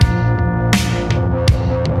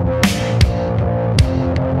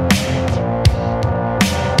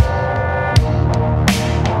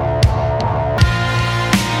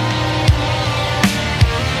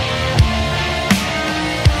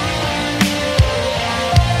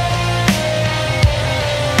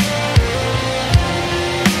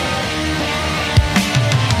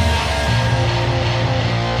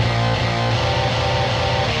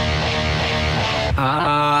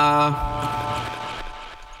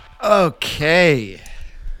Okay.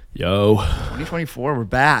 Yo. 2024, we're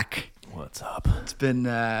back. What's up? It's been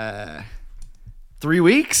 3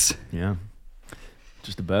 weeks. Yeah.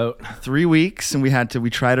 Just about. 3 weeks, and we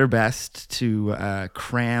tried our best to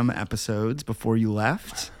cram episodes before you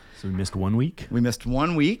left. So we missed 1 week? We missed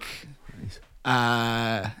 1 week. Nice.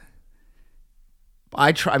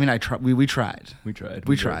 We tried. We tried.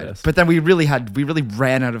 We tried. But then we really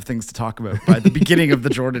ran out of ththings to talk about by the beginning of the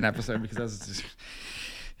Jordan episode, because I was just,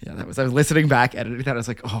 I was listening back, editing that. I was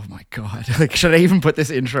like, oh my God, like, should I even put this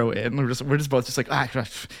intro in? We're just both just like, I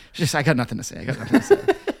got nothing to say.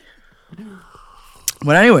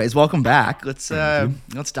 But anyways, welcome back. Let's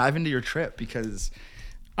dive into your trip, because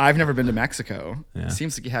I've never been to Mexico. Yeah. It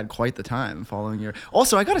seems like you had quite the time following your.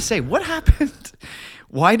 Also, I gotta say, what happened?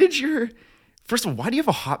 First of all, why do you have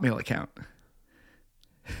a Hotmail account?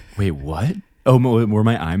 Wait, what? Oh, were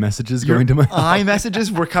my iMessages Your going to my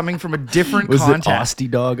iMessages were coming from a different was contact.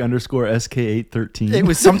 it ostydog_sk813? It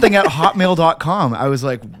was something at hotmail.com. I was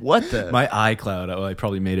like, what the? My iCloud. I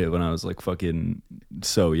probably made it when I was like fucking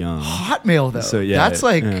so young. Hotmail, though. So yeah, that's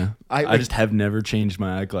like, yeah. I just have never changed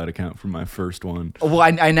my iCloud account from my first one. Well,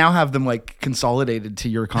 I now have them like consolidated to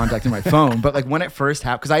your contact in my phone. But like when it first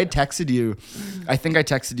happened, because I had texted you, I think I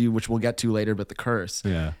texted you, which we'll get to later, but the curse.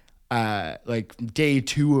 Yeah. Like day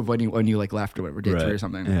 2 of when you like left or whatever, day 3 or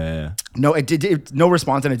something. Yeah. No, it did no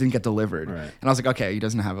response, and it didn't get delivered. Right. And I was like, okay, he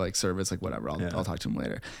doesn't have like service, like whatever. I'll talk to him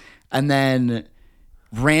later. And then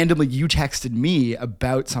randomly you texted me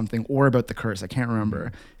about something or about the curse. I can't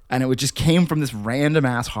remember. And it just came from this random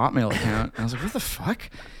ass Hotmail account. And I was like, what the fuck?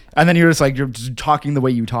 And then you're just talking the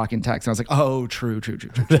way you talk in text. And I was like, oh, true.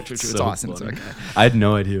 It's so awesome. funny. So, okay. I had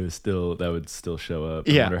no idea that would still show up.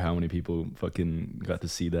 Yeah. I wonder how many people fucking got to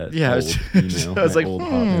see that. Yeah, old email, I was like, old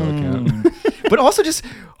Hotmail account. But also just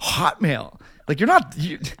Hotmail. Like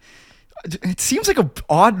it seems like an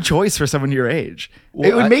odd choice for someone your age.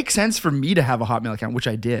 Well, it would make sense for me to have a Hotmail account, which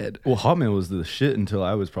I did. Well, Hotmail was the shit until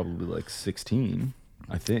I was probably like 16,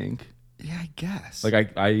 I think. Yeah, I guess.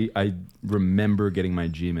 Like I remember getting my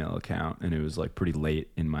Gmail account, and it was like pretty late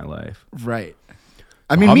in my life. Right.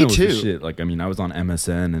 I mean, Hotmail me was too. the shit. Like, I mean, I was on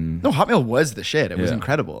MSN and No, Hotmail was the shit. It was Yeah.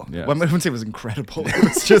 incredible. Yeah. Well, I wouldn't say it was incredible. It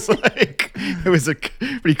was just like, it was a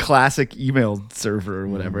pretty classic email server or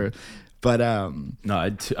whatever. But no,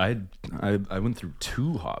 I went through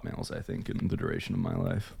 2 Hotmails, I think, in the duration of my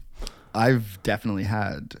life. I've definitely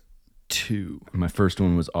had 2. My first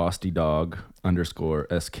one was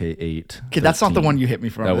ostydog_sk8. Okay, that's not the one you hit me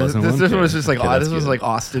from. That wasn't this one? was just like, Okay, this that's was good. like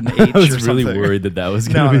Austin H. I was or really something. worried that was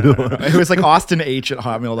going to be the one. It was like Austin H at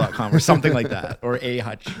hotmail.com or something like that, or A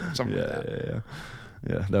Hutch, or something like that.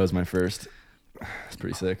 Yeah, that was my first. It's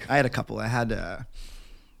pretty sick. I had a couple. Actually,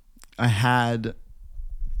 I'm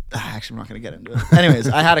not going to get into it. Anyways,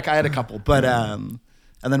 I had a couple, but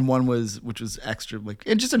and then one which was extra, like,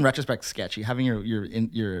 and just in retrospect, sketchy. Having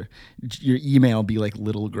your email be like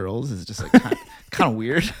little girls is just like kind of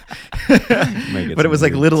weird. But it was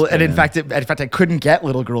like little, and in fact, I couldn't get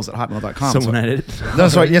little girls at hotmail.com. Someone had it. No,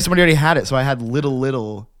 somebody already had it. So I had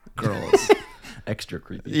little girls. Extra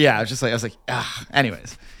creepy. Yeah, I was like,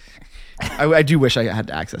 anyways. I do wish I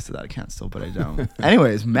had access to that account still, but I don't.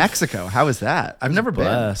 Anyways, Mexico, how was that? I've never been.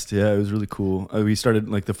 Blast. Yeah, it was really cool. We started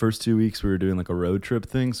like the first 2 weeks we were doing like a road trip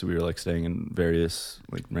thing, so we were like staying in various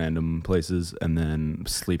like random places and then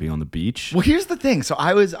sleeping on the beach. Well, here's the thing. So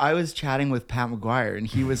I was chatting with Pat McGuire, and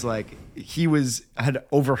he was like, had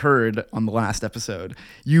overheard on the last episode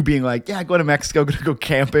you being like, yeah, going to Mexico, gonna go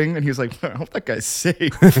camping, and he was like, I hope that guy's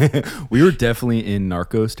safe. We were definitely in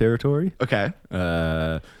Narcos territory. Okay.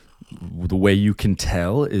 The way you can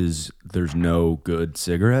tell is there's no good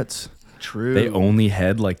cigarettes. True. They only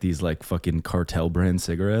had like these like fucking cartel brand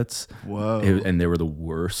cigarettes. Whoa. And they were the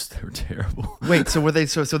worst. They were terrible. Wait, so were they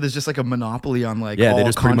so there's just like a monopoly on like Yeah, all they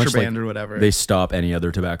just pretty much contraband like, or whatever. They stop any other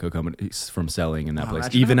tobacco companies from selling in that place.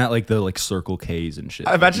 imagine Even at like the like Circle K's and shit.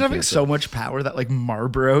 I Like, imagine you having can't so sell. much power that like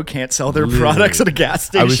Marlboro can't sell their Literally. products at a gas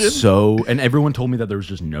I station. was and everyone told me that there was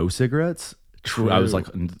just no cigarettes. True. I was like,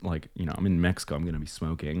 I'm in Mexico. I'm gonna be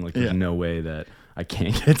smoking. Like, there's no way that I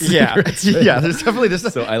can't get cigarettes. Yeah. There's definitely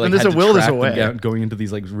So I like when there's had a to will, there's a track them way. down, going into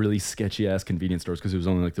these like really sketchy ass convenience stores because it was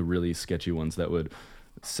only like the really sketchy ones that would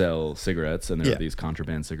sell cigarettes, and there were these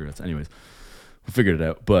contraband cigarettes. Anyways, we figured it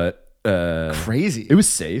out, but Crazy. it was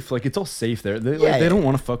safe. Like, it's all safe there. They don't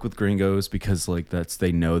want to fuck with gringos because like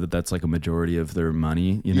they know that's like a majority of their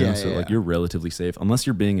money, you know. So like you're relatively safe unless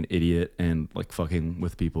you're being an idiot and like fucking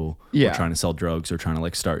with people or trying to sell drugs or trying to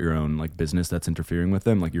like start your own like business that's interfering with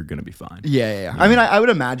them. Like, you're gonna be fine. Yeah. I mean, I would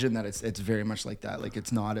imagine that it's very much like that. Like,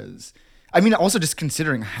 it's not as. I mean, also just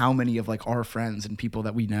considering how many of like our friends and people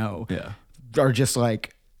that we know are just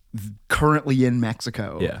like currently in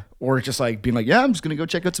Mexico. Yeah. Or just like being like, yeah, I'm just going to go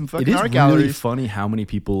check out some fucking It is art really galleries. funny how many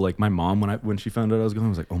people, like my mom, when she found out I was going, I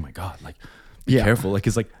was like, oh my God, like be careful. Like,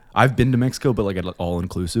 cause like I've been to Mexico, but like at like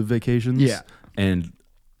all-inclusive vacations. Yeah. And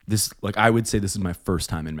this, like, I would say this is my first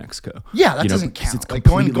time in Mexico. Yeah, that doesn't count. It's like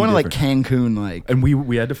going to like Cancun, like. And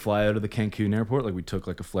we had to fly out of the Cancun airport. Like we took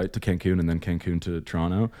like a flight to Cancun and then Cancun to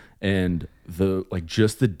Toronto. And the like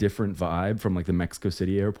just the different vibe from like the Mexico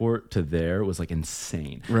City airport to there was like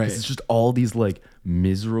insane. Right. It's just all these like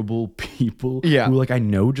miserable people who like I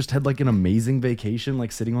know just had like an amazing vacation,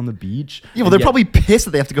 like sitting on the beach. Yeah, well, they're probably pissed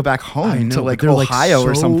that they have to go back home to like Ohio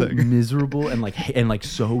or something. Miserable and like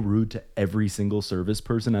so rude to every single service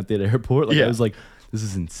person at that airport. Like I was like, this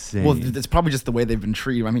is insane. Well, it's probably just the way they've been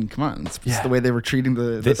treated. I mean, come on, it's just the way they were treating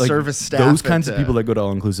the service staff. Those kinds of people that go to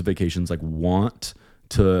all-inclusive vacations like want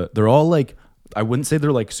to. They're all like, I wouldn't say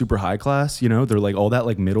they're like super high class, you know, they're like all that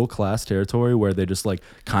like middle class territory where they just like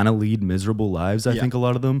kind of lead miserable lives. I think a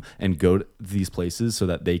lot of them and go to these places so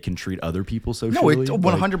that they can treat other people socially. No,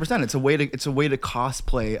 100%. It's a way to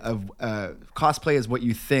cosplay cosplay is what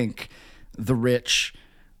you think the rich,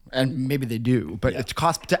 and maybe they do, but it's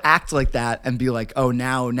to act like that and be like, oh,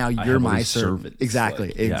 now you're my servant.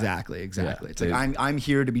 Exactly. Yeah. It's like I'm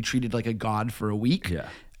here to be treated like a god for a week. Yeah.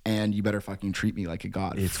 And you better fucking treat me like a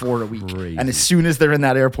god for a week. Crazy. And as soon as they're in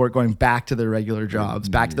that airport going back to their regular jobs,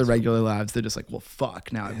 back to their regular lives, they're just like, well,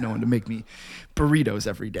 fuck, now I have no one to make me burritos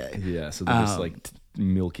every day. Yeah, so they're just like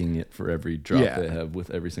milking it for every drop they have with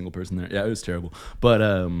every single person there. Yeah, it was terrible. But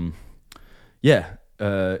it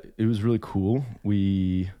was really cool.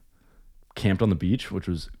 We camped on the beach, which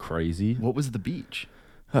was crazy. What was the beach?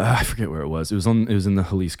 I forget where it was. It was in the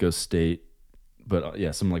Jalisco state, but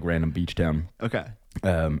some like random beach town. Okay.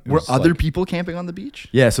 Were other like, people camping on the beach?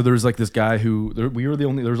 Yeah, so there was like this guy who we were the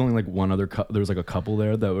only. There was only like one other. There was like a couple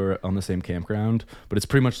there that were on the same campground, but it's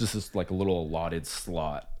pretty much just this like a little allotted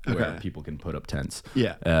slot where people can put up tents.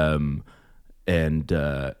 Yeah. And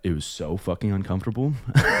it was so fucking uncomfortable.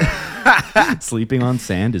 Sleeping on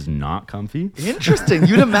sand is not comfy. Interesting.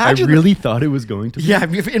 You'd imagine. I really thought it was going to be. Yeah, I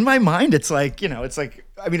mean, in my mind, it's like,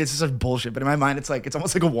 I mean, it's just such bullshit, but in my mind, it's like, it's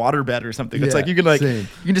almost like a waterbed or something. It's like, you can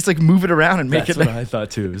just like move it around and make That's it. That's what I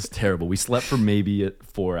thought too. It was terrible. We slept for maybe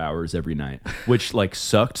 4 hours every night, which like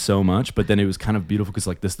sucked so much, but then it was kind of beautiful because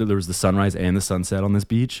like there was the sunrise and the sunset on this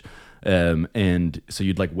beach. And so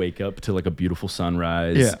you'd like wake up to like a beautiful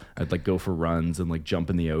sunrise. Yeah. I'd like go for runs and like jump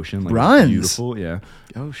in the ocean. Like runs? Beautiful. Yeah.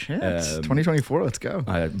 Oh shit. 2024. Let's go.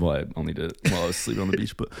 I only did it while I was sleeping on the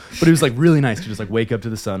beach, but it was like really nice to just like wake up to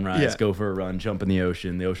the sunrise, go for a run, jump in the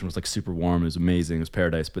ocean. The ocean was like super warm. It was amazing. It was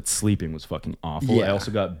paradise, but sleeping was fucking awful. Yeah. I also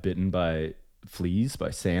got bitten by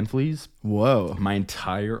sand fleas. Whoa. My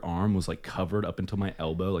entire arm was like covered up until my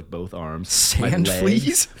elbow, like both arms. Sand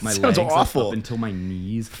fleas? My sounds legs, awful. Up until my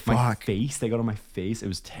knees. Fuck. My face, they got on my face. It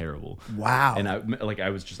was terrible. Wow. And I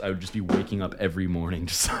would just be waking up every morning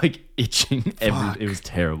just like itching. It was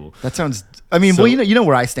terrible. That sounds, I mean, well, you know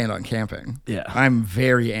where I stand on camping. Yeah. I'm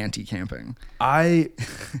very anti-camping. I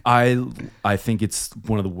think it's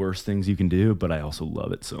one of the worst things you can do, but I also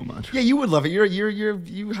love it so much. Yeah, you would love it.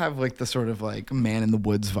 You have like the sort of like man in the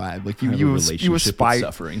woods vibe. Like you aspire with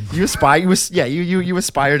suffering. You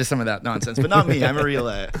aspire to some of that nonsense, but not me. I'm a real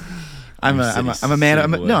I'm a man.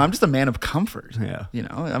 I'm just a man of comfort. Yeah. You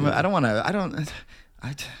know, I don't want to.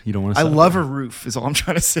 You don't want to. I love a roof. Is all I'm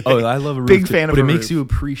trying to say. Oh, I love a roof. Big fan of a roof. But it makes you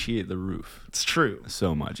appreciate the roof. It's true.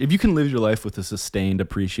 So much. If you can live your life with a sustained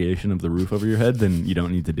appreciation of the roof over your head, then you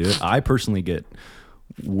don't need to do it. I personally get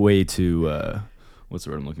way too. What's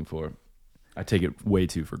the word I'm looking for? I take it way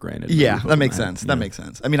too for granted. Yeah, that makes sense. That makes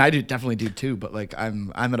sense. I mean, I definitely do too. But like,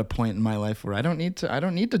 I'm at a point in my life where I don't need to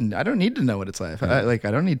know what it's like.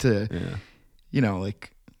 I don't need to. Yeah. You know,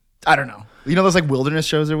 like, I don't know. You know those like wilderness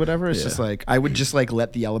shows or whatever? It's just like I would just like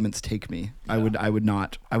let the elements take me. Yeah. I would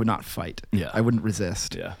not fight. Yeah. I wouldn't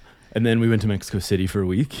resist. Yeah. And then we went to Mexico City for a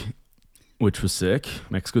week, which was sick.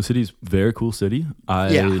 Mexico City's a very cool city. I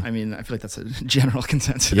mean, I feel like that's a general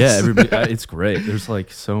consensus. Yeah, everybody, it's great. There's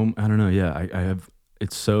like I don't know. Yeah,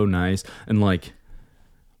 it's so nice. And like,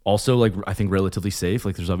 also like I think relatively safe.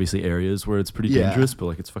 Like there's obviously areas where it's pretty dangerous, but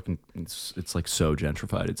like it's like so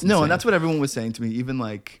gentrified. It's insane. And that's what everyone was saying to me. Even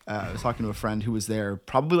like I was talking to a friend who was there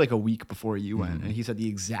probably like a week before you went, and he said the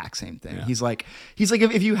exact same thing. Yeah. He's like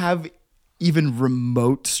if you have even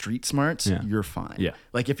remote street smarts, you're fine. Yeah.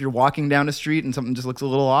 Like if you're walking down a street and something just looks a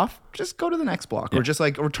little off, just go to the next block or just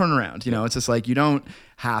like or turn around. You know, it's just like you don't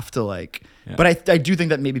have to like. Yeah. But I do think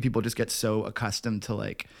that maybe people just get so accustomed to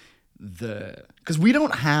like. Because we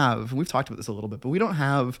don't have, we've talked about this a little bit, but we don't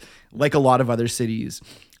have like a lot of other cities.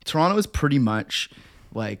 Toronto is pretty much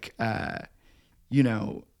like,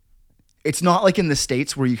 it's not like in the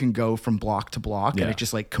States where you can go from block to block and it's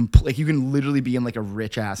just like like you can literally be in like a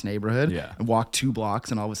rich ass neighborhood and walk 2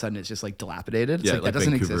 blocks and all of a sudden it's just like dilapidated. It's like that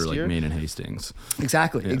doesn't Vancouver, exist here. Like Maine and Hastings.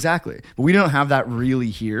 Exactly. But we don't have that really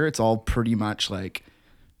here. It's all pretty much like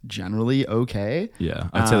generally okay. Yeah,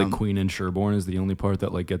 I'd say like Queen and Sherbourne is the only part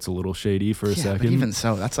that like gets a little shady for a second. But even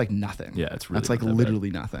so, that's like nothing. Yeah, it's really that's like literally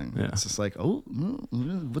nothing. Yeah. It's just like, oh,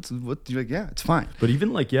 what? You're like, yeah, it's fine. But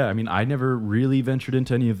even like, I mean, I never really ventured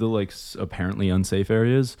into any of the like apparently unsafe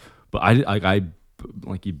areas. But I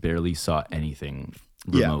like you barely saw anything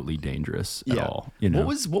remotely dangerous at all. You know,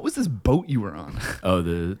 what was this boat you were on? Oh,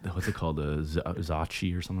 what's it called, the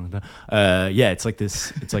Zachi or something like that. It's like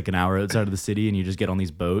this. It's like an hour outside of the city, and you just get on these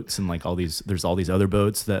boats and like there's all these other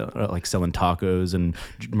boats that are like selling tacos and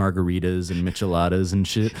margaritas and micheladas and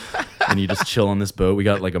shit, and you just chill on this boat. We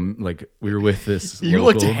got we were with this. You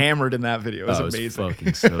looked hammered in that video. It was amazing. It was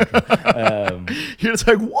fucking so drunk. You're just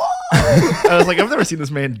like, what? I was like, I've never seen this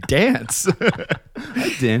man dance.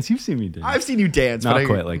 I dance. You've seen me dance. I've seen you dance. Not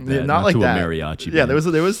quite like that. Not like to that. A mariachi band. Yeah,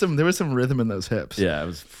 there was some rhythm in those hips. Yeah, I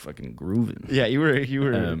was fucking grooving. Yeah, you were.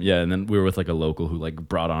 And then we were with like a local who like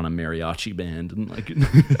brought on a mariachi band and like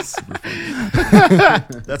super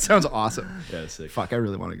fun. That sounds awesome. Yeah, sick. Fuck, I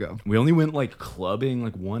really want to go. We only went like clubbing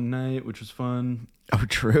like one night, which was fun. Oh,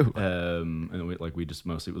 true. And we just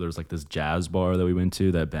mostly there was like this jazz bar that we went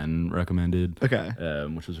to that Ben recommended. Okay.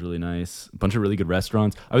 Which was really nice. A bunch of really good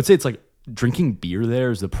restaurants. I would say it's like drinking beer there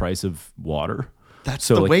is the price of water. That's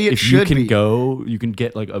so the way it should be. If you can go, you can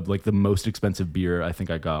get like the most expensive beer I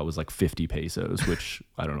think I got was like 50 pesos, which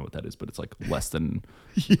I don't know what that is, but it's like less than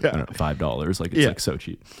I don't know, $5. Like it's like so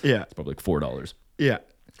cheap. Yeah. It's probably like $4. Yeah.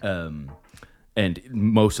 And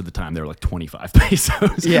most of the time they were like 25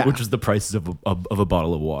 pesos, which was the prices of a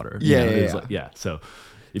bottle of water. So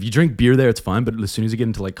if you drink beer there, it's fine. But as soon as you get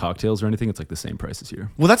into like cocktails or anything, it's like the same prices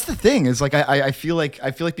here. Well, that's the thing is like I feel like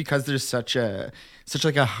because there's such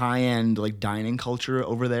like a high end like dining culture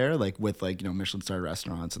over there, like with like, you know, Michelin star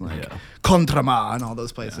restaurants and like Contrama and all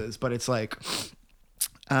those places. But it's like,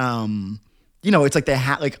 you know, it's like they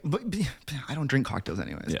have like, but I don't drink cocktails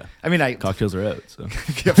anyways. Yeah. I mean, cocktails are out. So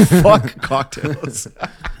fuck cocktails.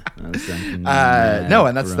 No,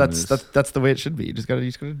 and that's the way it should be. You just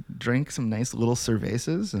gotta drink some nice little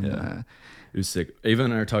cervezas and it was sick. Ava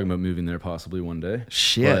and I are talking about moving there possibly one day.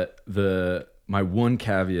 Shit. But my one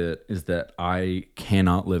caveat is that I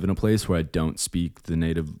cannot live in a place where I don't speak the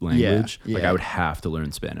native language. Like I would have to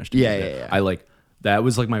learn Spanish. I like that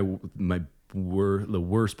was like the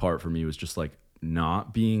worst part for me was just like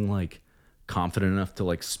not being like confident enough to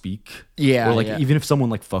like speak. Or like even if someone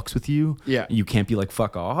like fucks with you, you can't be like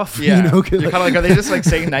fuck off. Yeah. You know? You're kind of like, are they just like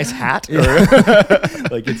saying nice hat? Or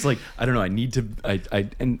like it's like I don't know. I need to.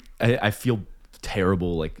 I feel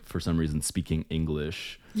terrible like for some reason speaking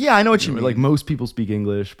English. Yeah, I know what you mean. Like most people speak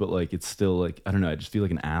English, but like it's still like I don't know. I just feel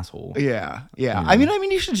like an asshole. Yeah. I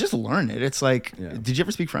mean, you should just learn it. It's like, did you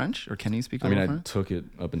ever speak French, or can you speak? I French? took it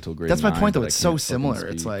up until grade. That's 9, my point, though. but It's so similar.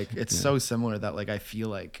 It's like so similar that like I feel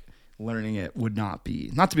like learning it would not to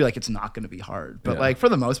be like it's not going to be hard, but like for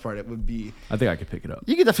the most part, it would be. I think I could pick it up.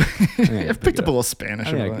 You could definitely. I've picked up a little Spanish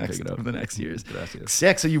over the next years.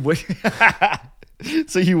 Sick. So you would.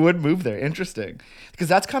 So you would move there. Interesting. Because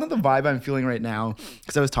that's kind of the vibe I'm feeling right now.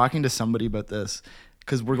 Because I was talking to somebody about this.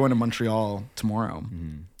 Because we're going to Montreal tomorrow.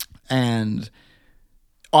 Mm-hmm. And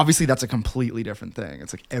obviously that's a completely different thing.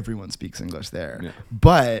 It's like everyone speaks English there. Yeah.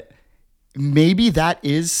 But maybe that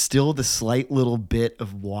is still the slight little bit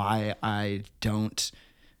of why I don't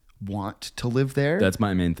want to live there. That's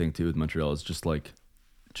my main thing too with Montreal. Is just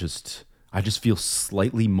I just feel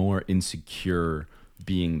slightly more insecure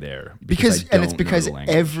being there because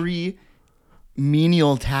every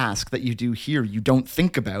menial task that you do here you don't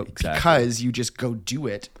think about because you just go do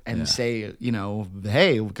it and say, you know,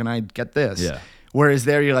 hey, can I get this? Yeah. Whereas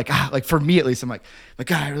there you're like, like for me at least, I'm like,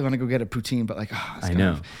 God, I really want to go get a poutine, but like, I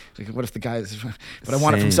know. Like, what if the guys? But I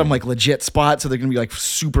want it from some like legit spot, so they're gonna be like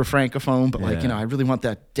super francophone, but like, you know, I really want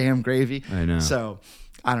that damn gravy. I know. So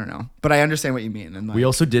I don't know, but I understand what you mean. And like, we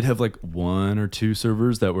also did have like 1 or 2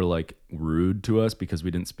 servers that were like rude to us because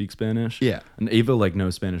we didn't speak Spanish. Yeah. And Ava like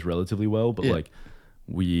knows Spanish relatively well, but like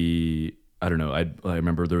I don't know. I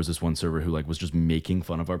remember there was this one server who like was just making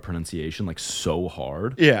fun of our pronunciation like so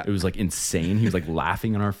hard. Yeah. It was like insane. He was like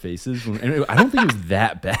laughing in our faces. And I don't think it was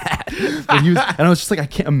that bad. But and I was just like, I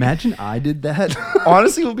can't imagine I did that.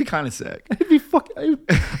 Honestly, it would be kind of sick. It'd be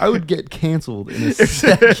I would get canceled in a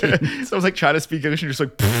second. So I was like trying to speak English and just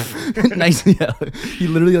like nice. Yeah. He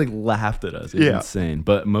literally like laughed at us. It was insane.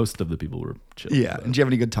 But most of the people were chill. Yeah. So. And do you have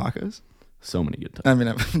any good tacos? So many good tacos. I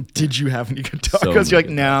mean, did you have any good tacos? You're like,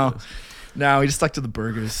 no. No, we just stuck to the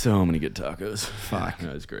burgers. So many good tacos. Fuck.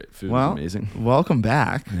 That was great. Food was amazing. Welcome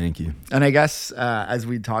back. Thank you. And I guess as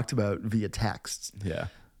we talked about via text. Yeah.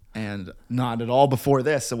 And not at all before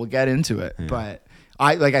this, so we'll get into it. Yeah. But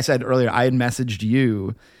like I said earlier, I had messaged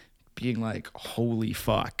you being like, holy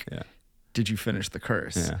fuck. Yeah. Did you finish The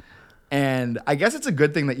Curse? Yeah. And I guess it's a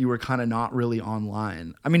good thing that you were kind of not really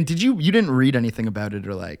online. I mean, you didn't read anything about it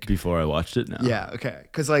or like before I watched it? No. Yeah, okay.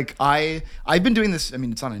 Cuz like I've been doing this, I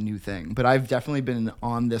mean, it's not a new thing, but I've definitely been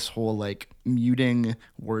on this whole like muting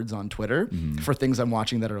words on Twitter for things I'm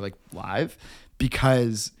watching that are like live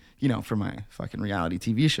because, you know, for my fucking reality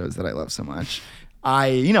TV shows that I love so much, I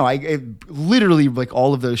literally like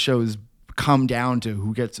all of those shows come down to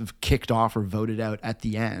who gets kicked off or voted out at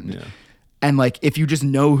the end. Yeah. And like, if you just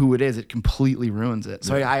know who it is, it completely ruins it.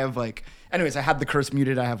 So I have like, anyways, I have The Curse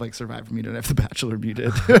muted. I have like Survivor muted. I have The Bachelor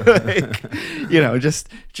muted. Like, you know, just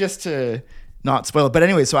to not spoil it. But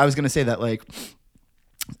anyway, so I was going to say that like,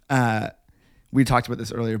 we talked about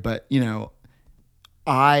this earlier, but you know,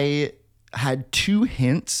 I had 2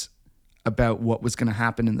 hints about what was going to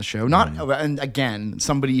happen in the show. And again,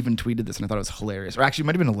 somebody even tweeted this and I thought it was hilarious. Or actually it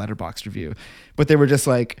might've been a Letterboxd review, but they were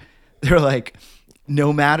like,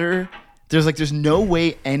 no matter... There's no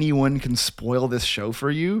way anyone can spoil this show for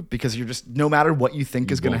you because you're just, no matter what you think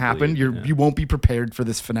is going to happen, you won't be prepared for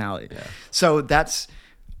this finale. Yeah. So that's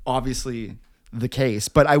obviously the case.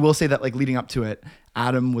 But I will say that like leading up to it,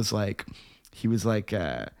 Adam was like,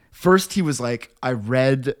 first he was like, I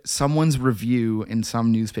read someone's review in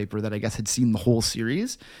some newspaper that I guess had seen the whole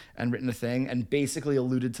series and written a thing and basically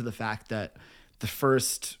alluded to the fact that the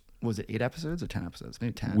first... Was it 8 episodes or 10 episodes?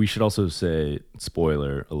 Maybe 10. We should also say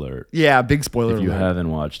spoiler alert. Yeah, big spoiler alert. If you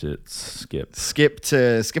haven't watched it,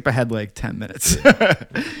 skip ahead like 10 minutes.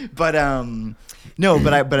 But but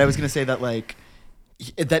I was gonna say that like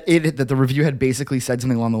that the review had basically said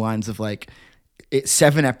something along the lines of like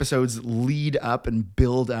 7 episodes lead up and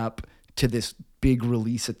build up to this big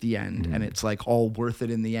release at the end, and it's like all worth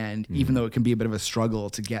it in the end, even though it can be a bit of a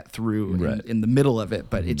struggle to get through in the middle of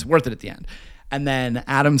it, but it's worth it at the end. And then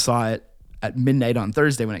Adam saw it at midnight on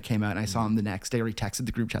Thursday when it came out, and I saw him the next day, or he texted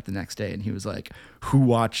the group chat the next day, and he was like, who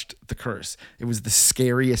watched The Curse? It was the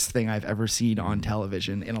scariest thing I've ever seen on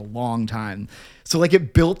television in a long time. So like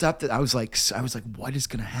it built up that I was like, what is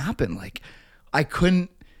going to happen? Like I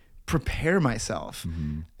couldn't prepare myself.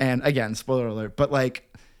 And again, spoiler alert, but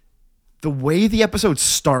like the way the episode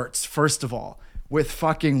starts, first of all, with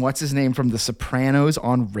fucking what's his name from The Sopranos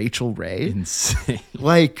on Rachel Ray. Insane.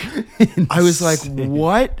 Like, I was like,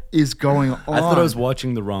 what is going on? I thought I was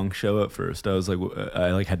watching the wrong show at first. I was like,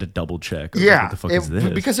 I like had to double check. Yeah. Like, what the fuck is this?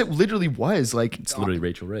 Because it literally was like. It's literally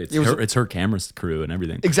Rachel Ray. It's her camera crew and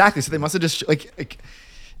everything. Exactly. So they must have just like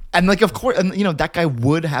and like, of course, and you know, that guy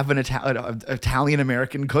would have an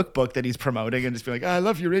Italian-American cookbook that he's promoting and just be like, I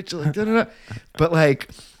love you, Rachel. Like, da, da, da. But like,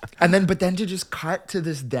 but then to just cut to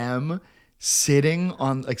them sitting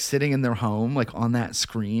in their home, like on that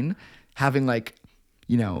screen, having like,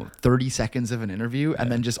 you know, 30 seconds of an interview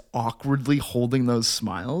and then just awkwardly holding those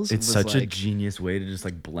smiles. It's such a genius way to just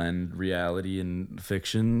like blend reality and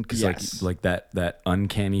fiction. Cause like that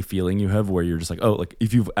uncanny feeling you have where you're just like, oh, like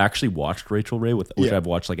if you've actually watched Rachel Ray, which I've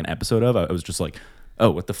watched like an episode of, I was just like, oh,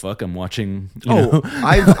 what the fuck? I'm watching. You know?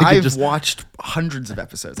 I've watched hundreds of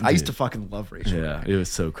episodes. I used to fucking love Rachel Ray. Yeah, it was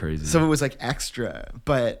so crazy. So it was like extra,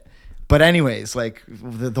 But anyways, like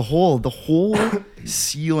the whole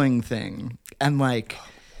ceiling thing, and I'd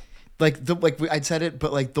said it,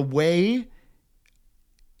 but like the way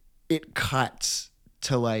it cuts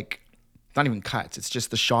to like, not even cuts, it's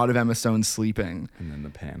just the shot of Emma Stone sleeping, and then the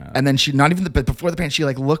pan out, and then but before the pan, she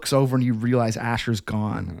like looks over and you realize Asher's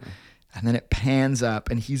gone, and then it pans up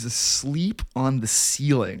and he's asleep on the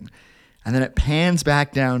ceiling, and then it pans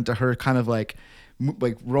back down to her kind of like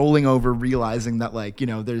rolling over, realizing that like, you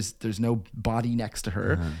know, there's no body next to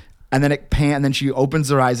her. And then then she opens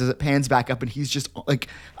her eyes as it pans back up and he's just like,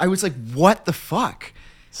 I was like, what the fuck?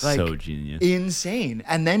 Like, so genius. Insane.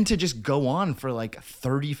 And then to just go on for like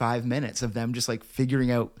 35 minutes of them just like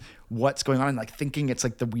figuring out what's going on and like thinking it's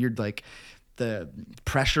like the weird, like the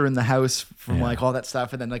pressure in the house from like all that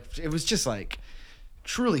stuff. And then like, it was just like,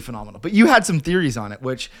 truly phenomenal. But you had some theories on it,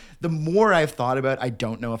 which the more I've thought about, I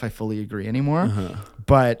don't know if I fully agree anymore.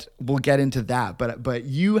 But we'll get into that. But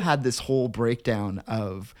you had this whole breakdown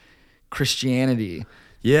of Christianity.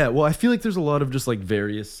 Yeah, well, I feel like there's a lot of just like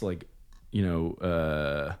various like, you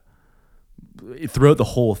know, throughout the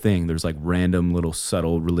whole thing, there's like random little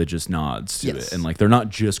subtle religious nods to it, and like they're not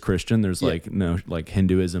just Christian. There's like like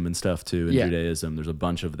Hinduism and stuff too, and Judaism. There's a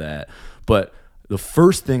bunch of that, but. The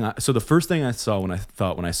first thing I saw when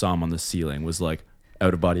I saw him on the ceiling was like,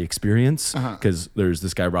 out of body experience, because there's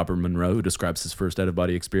this guy Robert Monroe who describes his first out of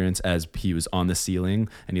body experience as he was on the ceiling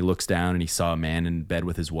and he looks down and he saw a man in bed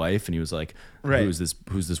with his wife, and he was like, who's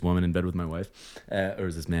this woman in bed with my wife, or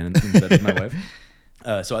is this man in bed with my wife?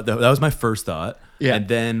 So that was my first thought. Yeah.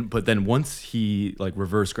 But then once he like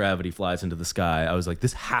reverse gravity flies into the sky, I was like,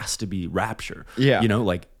 this has to be rapture. Yeah. You know,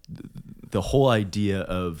 like the whole idea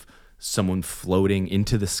of someone floating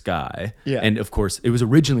into the sky. Yeah. And of course it was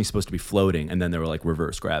originally supposed to be floating, and then they were like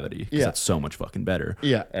reverse gravity, because that's so much fucking better.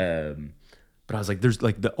 Yeah. But I was like, there's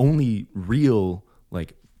like the only real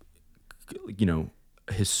like, you know,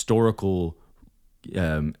 historical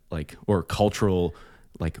like or cultural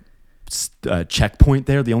like checkpoint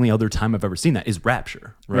there. The only other time I've ever seen that is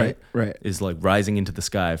rapture, right? Is like rising into the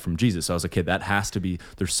sky from Jesus. So I was like, okay, that has to be,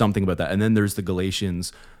 there's something about that. And then there's the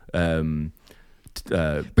Galatians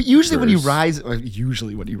but usually when you rise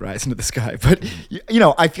into the sky, but you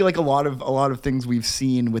know, I feel like a lot of things we've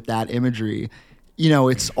seen with that imagery, you know,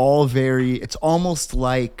 it's almost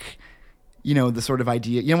like, you know, the sort of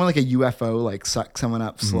idea, you know, when like a UFO like sucks someone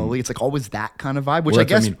up slowly, it's like always that kind of vibe, which I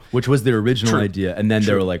guess, which was their original idea, and then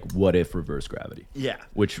they were like, what if reverse gravity? Yeah,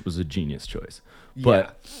 which was a genius choice.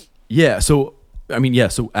 But so I mean,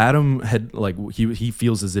 so Adam had like he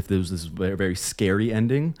feels as if there was this very, very scary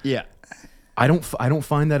ending. Yeah, I don't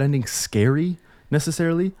find that ending scary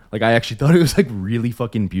necessarily. Like, I actually thought it was like really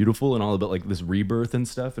fucking beautiful and all about like this rebirth and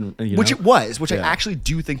stuff, and you know? I actually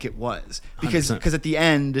do think it was, because at the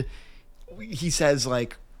end he says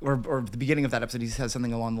like, or the beginning of that episode, he says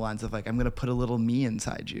something along the lines of like, I'm gonna put a little me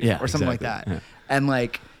inside you, or something like that. Yeah. And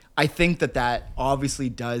like, I think that obviously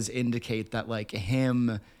does indicate that like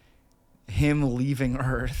him leaving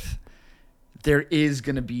Earth, there is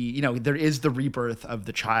going to be, you know, there is the rebirth of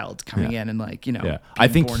the child coming in and like, you know, I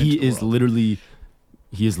think he is literally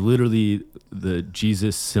the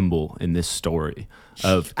Jesus symbol in this story.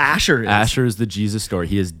 Of Asher is the Jesus story.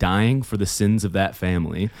 He is dying for the sins of that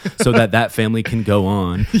family so that family can go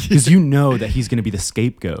on, because you know that he's going to be the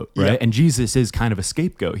scapegoat, right? Yeah. And Jesus is kind of a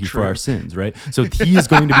scapegoat. He's for our sins, right? So he is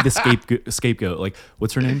going to be the scapegoat. Like,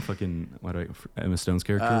 what's her name? Emma Stone's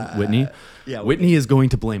character, Whitney. Yeah, Whitney is going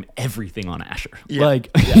to blame everything on Asher. Yeah. Like,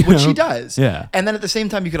 which he does. Yeah. And then at the same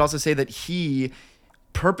time, you could also say that he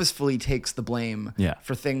purposefully takes the blame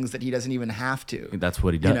for things that he doesn't even have to. That's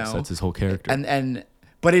what he does. You know? That's his whole character.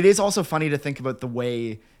 But it is also funny to think about the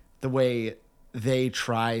way they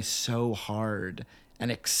try so hard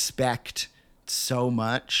and expect so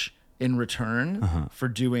much in return for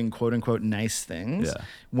doing quote unquote nice things,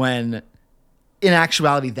 when in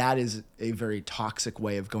actuality that is a very toxic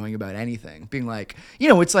way of going about anything. Being like, you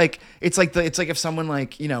know, it's like if someone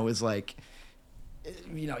like, you know, is like,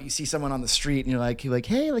 you know, you see someone on the street and you're like,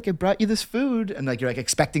 hey, like I brought you this food, and like you're like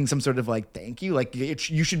expecting some sort of like thank you, like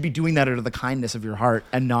you should be doing that out of the kindness of your heart,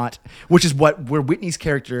 and not, which is where Whitney's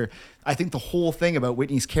character, I think the whole thing about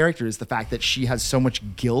Whitney's character is the fact that she has so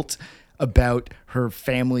much guilt about her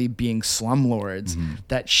family being slumlords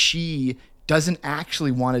that she doesn't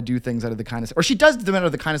actually want to do things out of the kindness, or she does them out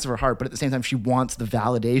of the kindness of her heart, but at the same time she wants the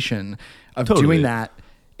validation of doing that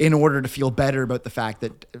in order to feel better about the fact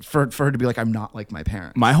that for her to be like, I'm not like my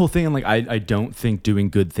parents. My whole thing, like, I don't think doing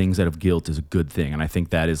good things out of guilt is a good thing. And I think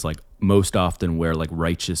that is like most often where like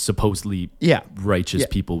supposedly righteous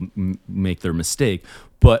people make their mistake.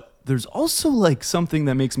 But there's also like something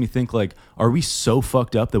that makes me think like, are we so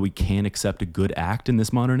fucked up that we can't accept a good act in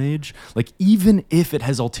this modern age? Like, even if it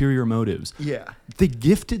has ulterior motives. Yeah. They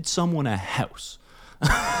gifted someone a house.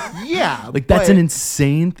 Like, that's an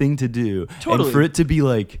insane thing to do. Totally. And for it to be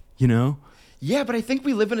like, you know. Yeah, but I think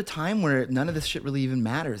we live in a time where none of this shit really even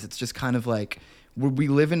matters. It's just kind of like we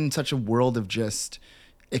live in such a world of just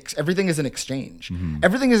everything is an exchange.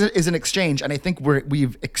 Everything is an exchange, and I think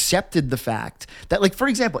we've accepted the fact that, like, for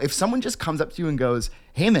example, if someone just comes up to you and goes,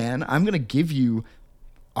 "Hey man, I'm going to give you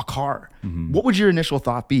a car." What would your initial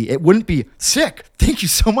thought be? It wouldn't be, "Sick, thank you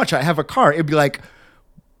so much, I have a car." It'd be like,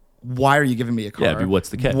 why are you giving me a car? Yeah, what's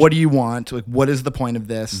the catch? What do you want? Like, what is the point of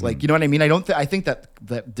this? Like, you know what I mean? I think that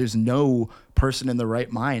there's no person in the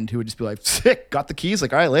right mind who would just be like, sick, got the keys,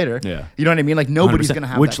 like, all right, later. Yeah. You know what I mean? Like, nobody's 100%. Gonna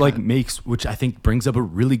have which that like which I think brings up a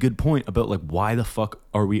really good point about like, why the fuck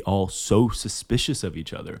are we all so suspicious of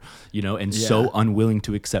each other, you know, and so unwilling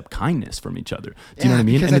to accept kindness from each other? Do you know what I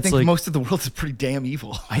mean? Because and I think like, most of the world is pretty damn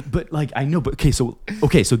evil. I know, but okay,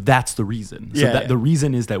 so that's the reason. So the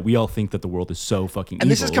reason is that we all think that the world is so fucking evil.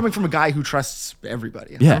 And this is coming from a guy who trusts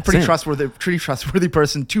everybody. I'm a pretty trustworthy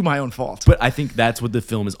person, to my own fault. But I think that's what the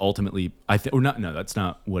film is ultimately, that's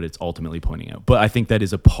not what it's ultimately pointing out. But I think that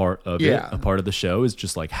is a part of it. A part of the show is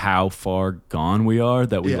just like how far gone we are,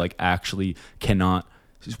 that we like actually cannot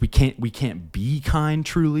we can't be kind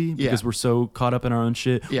truly because we're so caught up in our own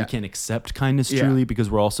shit. We can't accept kindness truly because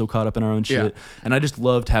we're also caught up in our own shit. And I just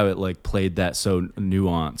loved how it like played that so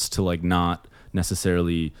nuanced to like not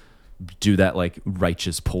necessarily do that like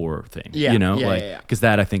righteous poor thing, you know, because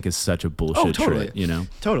that I think is such a bullshit trait, you know.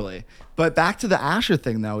 Totally. But back to the Asher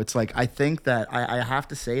thing though, it's like I think that I have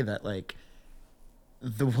to say that like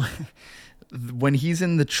when he's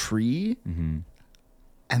in the tree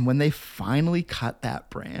and when they finally cut that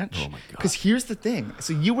branch, oh my God. Because here's the thing.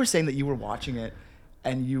 So you were saying that you were watching it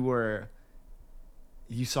and you were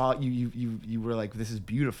like, this is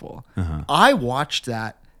beautiful. I watched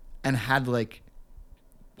that and had like,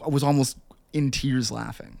 I was almost in tears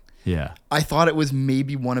laughing. Yeah. I thought it was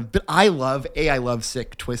maybe but I love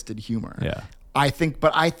sick, twisted humor. Yeah. I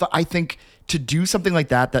think to do something like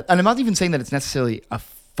that, and I'm not even saying that it's necessarily a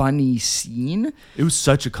funny scene. It was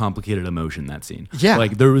such a complicated emotion, that scene. Yeah.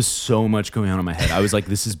 Like there was so much going on in my head. I was like,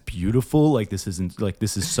 this is beautiful. Like this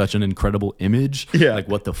is such an incredible image. Yeah. Like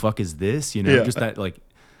what the fuck is this? You know, just that like,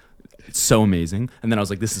 it's so amazing. And then I was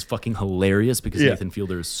like, this is fucking hilarious because Nathan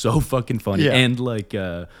Fielder is so fucking funny. And like,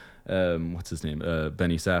 what's his name?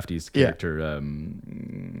 Benny Safdie's character,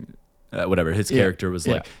 whatever. His character was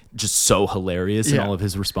like just so hilarious in all of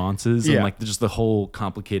his responses. And like just the whole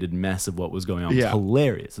complicated mess of what was going on was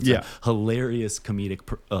hilarious. It's a hilarious comedic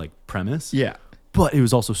premise. Yeah. But it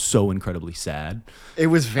was also so incredibly sad. It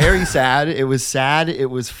was very sad. It was sad. It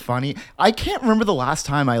was funny. I can't remember the last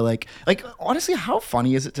time I like honestly, how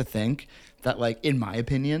funny is it to think that like, in my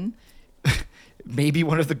opinion, maybe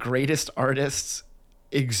one of the greatest artists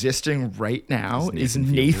existing right now is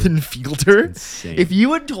Nathan Fielder. If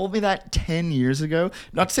you had told me that 10 years ago,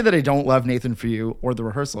 not to say that I don't love Nathan for You or The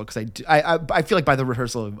Rehearsal, because I feel like by The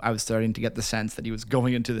Rehearsal, I was starting to get the sense that he was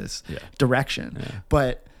going into this direction. Yeah.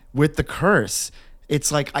 But with The Curse,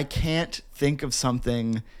 it's like I can't think of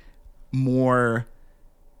something more.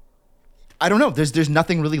 I don't know. There's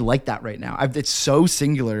nothing really like that right now. It's so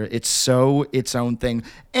singular. It's so its own thing,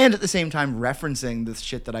 and at the same time referencing this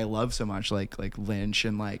shit that I love so much, like Lynch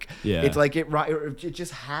and like it's like it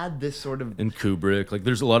just had this sort of and Kubrick. Like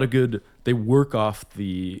there's a lot of good. They work off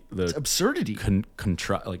the absurdity,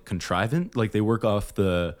 contrivant. Like they work off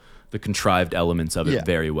the contrived elements of it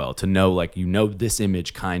very well to know, like, you know, this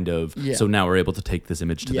image kind of, so now we're able to take this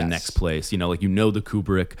image to the next place, you know, like, you know, the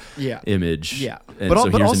Kubrick image. Yeah. And but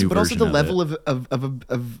also the level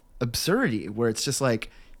of absurdity where it's just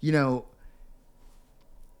like, you know,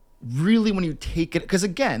 really when you take it, because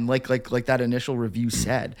again, like that initial review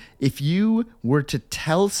said, if you were to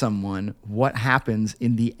tell someone what happens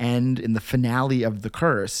in the end, in the finale of The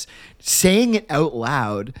Curse, saying it out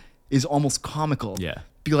loud is almost comical. Yeah.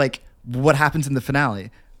 Be like, what happens in the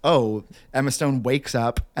finale? Oh, Emma Stone wakes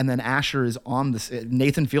up and then Asher is on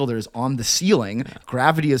Nathan Fielder is on the ceiling. Yeah.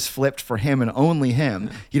 Gravity is flipped for him and only him.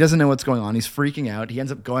 Yeah. He doesn't know what's going on. He's freaking out. He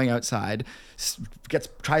ends up going outside,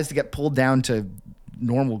 tries to get pulled down to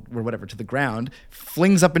normal or whatever, to the ground,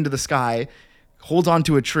 flings up into the sky, holds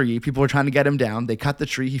onto a tree. People are trying to get him down. They cut the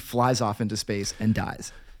tree. He flies off into space and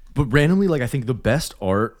dies. But randomly, like, I think the best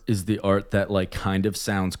art is the art that like kind of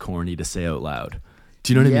sounds corny to say out loud.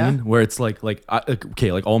 Do you know what I mean? Where it's like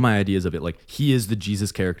all my ideas of it, like he is the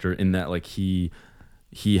Jesus character in that like he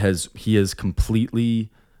has completely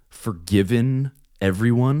forgiven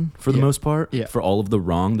everyone for the most part for all of the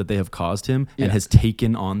wrong that they have caused him and has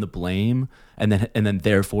taken on the blame and then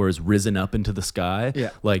therefore is risen up into the sky. Yeah.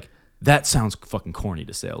 Like that sounds fucking corny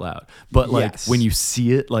to say out loud. But like when you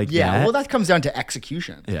see it like that. Well, that comes down to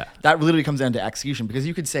execution. Yeah. That literally comes down to execution because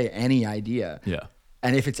you could say any idea. Yeah.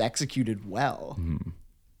 And if it's executed well,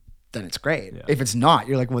 then it's great. Yeah. If it's not,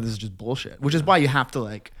 you're like, well, this is just bullshit. Which is why you have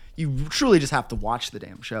to you truly just have to watch the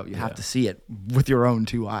damn show. You have to see it with your own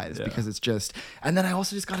two eyes because it's just. And then I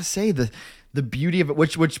also just got to say the beauty of it,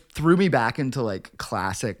 which threw me back into like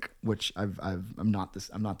classic, which I'm not this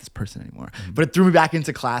person anymore. But it threw me back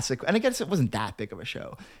into classic, and I guess it wasn't that big of a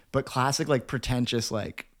show, but classic like pretentious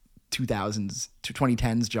like 2000s to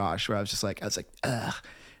 2010s Josh, where I was like, ugh.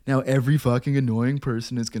 Now every fucking annoying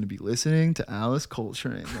person is going to be listening to Alice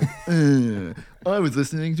Coltrane. Like, I was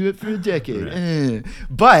listening to it for a decade. Right.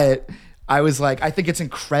 But I was like, I think it's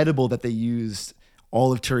incredible that they used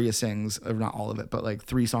all of Turiya Singh's, or not all of it, but like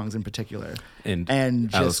 3 songs in particular. And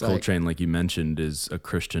Alice Coltrane, like you mentioned, is a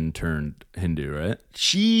Christian turned Hindu, right?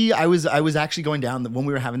 I was actually going down, when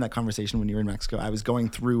we were having that conversation when you were in Mexico, I was going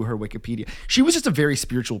through her Wikipedia. She was just a very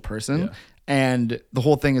spiritual person. Yeah. And the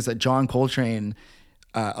whole thing is that John Coltrane,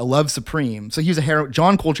 A Love Supreme. So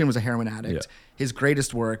John Coltrane was a heroin addict. Yeah. His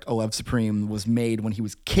greatest work, A Love Supreme, was made when he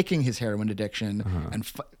was kicking his heroin addiction and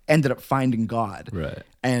ended up finding God. Right.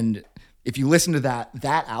 And if you listen to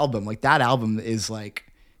that album, like that album is like,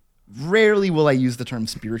 rarely will I use the term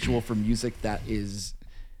spiritual for music that is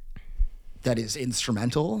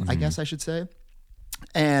instrumental, I guess I should say.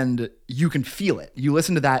 And you can feel it. You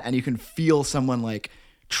listen to that and you can feel someone like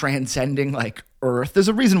transcending like earth. There's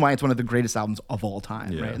a reason why it's one of the greatest albums of all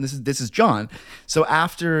time, right? And this is John. So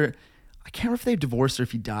after, I can't remember if they divorced or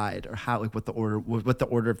if he died or how, like what the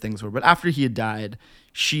order of things were. But after he had died,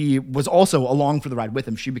 she was also along for the ride with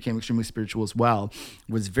him. She became extremely spiritual as well,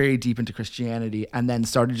 was very deep into Christianity, and then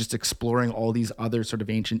started just exploring all these other sort of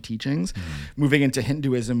ancient teachings, moving into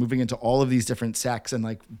Hinduism, moving into all of these different sects. And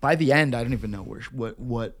like by the end, I don't even know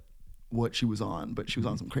what she was on, but she was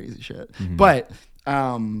on some crazy shit. But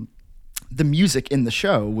the music in the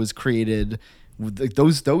show was created.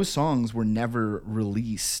 Those songs were never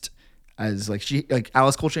released. As like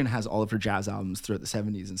Alice Coltrane has all of her jazz albums throughout the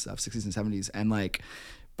 70s and stuff, 60s and 70s. And like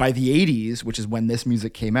by the 80s, which is when this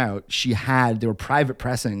music came out, there were private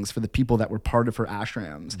pressings for the people that were part of her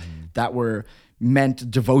ashrams that were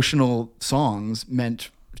devotional songs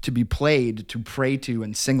meant to be played, to pray to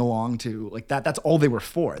and sing along to. Like that's all they were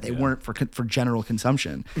for. They weren't for general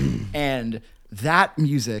consumption. And that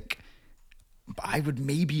music, I would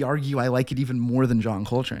maybe argue I like it even more than John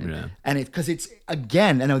Coltrane. Yeah. And because it's,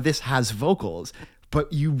 again, I know this has vocals,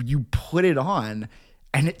 but you put it on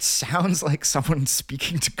and it sounds like someone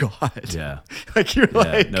speaking to God. Yeah. Like you're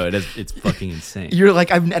like, no, it's fucking insane. You're like,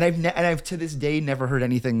 I've to this day never heard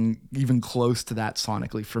anything even close to that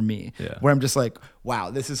sonically for me. Yeah. Where I'm just like,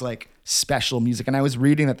 wow, this is like special music. And I was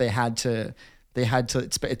reading that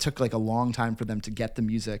it took like a long time for them to get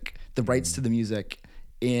the rights to the music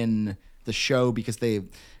in the show, because they,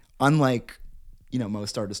 unlike,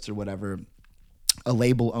 most artists or whatever, a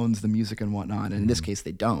label owns the music and whatnot. And in this case,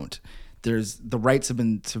 they don't. The rights have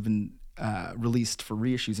been released for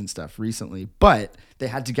reissues and stuff recently, but they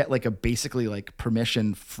had to get like basically like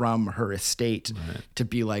permission from her estate to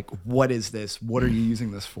be like, what is this? What are you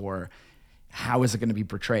using this for? How is it going to be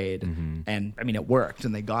portrayed? And I mean, it worked,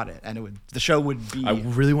 and they got it, and the show would be. I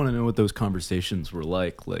really want to know what those conversations were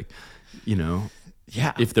like,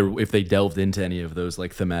 Yeah. If they delved into any of those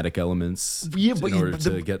like thematic elements in order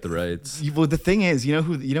to get the rights. Well, the thing is,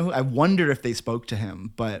 who I wonder if they spoke to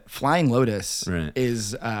him, but Flying Lotus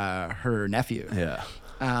is her nephew. Yeah.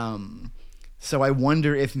 So I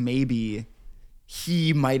wonder if maybe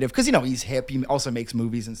he might have, because he's hip. He also makes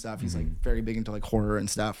movies and stuff. He's like very big into like horror and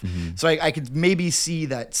stuff. So I could maybe see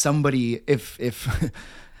that somebody, if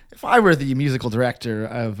if I were the musical director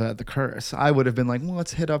of The Curse, I would have been like, well,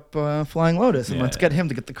 let's hit up Flying Lotus and let's get him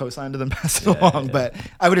to get the cosign to then pass it along. But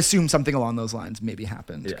I would assume something along those lines maybe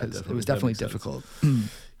happened, because it was definitely difficult.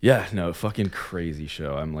 Yeah, no, fucking crazy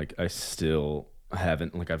show. I'm like, I still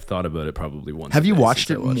haven't, like, I've thought about it probably once. Have you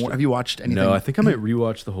watched it more? Have you watched anything? No, I think I might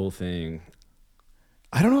rewatch the whole thing.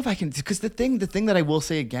 I don't know if I can, because the thing that I will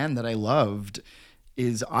say again that I loved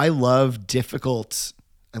is I love difficult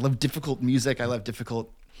music. I love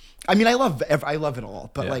difficult. I mean, I love it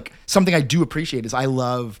all, but like something I do appreciate is I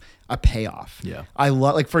love a payoff. Yeah. I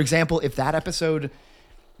love, like, for example, if that episode.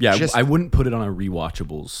 Yeah. I wouldn't put it on a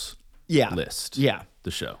rewatchables list. Yeah.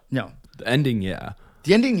 The show. No. The ending. Yeah.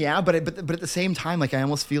 The ending. Yeah. But at the same time, like, I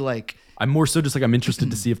almost feel like. I'm more so just like, I'm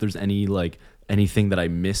interested to see if there's anything that I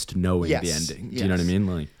missed knowing the ending. Do you know what I mean?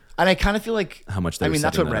 Like. And I kind of feel like how much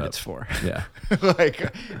that's what Reddit's for. Yeah.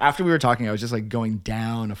 Like after we were talking, I was just like going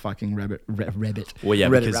down a fucking Reddit. Well, yeah,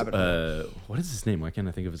 Reddit because what is his name? Why can't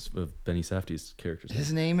I think of Benny Safdie's character's name?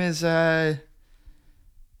 His name is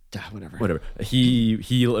whatever.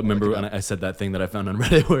 He remember when I said that thing that I found on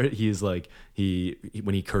Reddit where he's like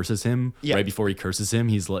when he curses him right before he curses him,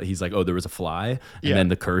 he's like, oh, there was a fly, and then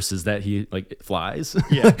the curse is that he like it flies.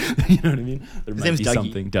 Yeah. You know what I mean? There his might name's be Dougie.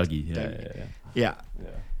 Something Dougie. Yeah.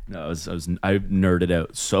 No, I nerded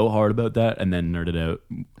out so hard about that, and then nerded out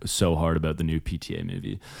so hard about the new PTA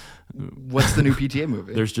movie. What's the new PTA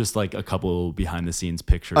movie? There's just like a couple behind the scenes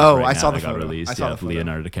pictures. I saw the photo. Got released. Of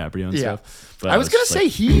Leonardo DiCaprio and stuff. But I was gonna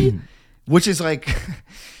say which is like,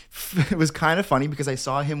 it was kind of funny because I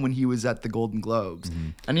saw him when he was at the Golden Globes,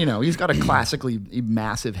 and he's got a classically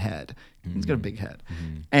massive head. He's got a big head,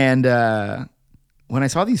 and. When I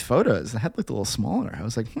saw these photos, the head looked a little smaller. I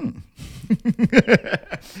was like,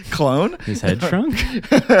 clone? His head shrunk?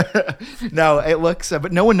 No, it looks,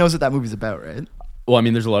 but no one knows what that movie's about, right? Well, I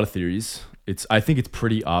mean, there's a lot of theories. I think it's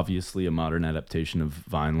pretty obviously a modern adaptation of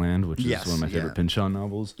Vineland, which is one of my favorite Pynchon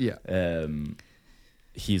novels. Yeah.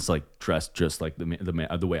 He's like dressed just like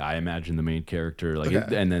the way I imagine the main character. Like,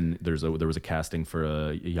 and then there was a casting for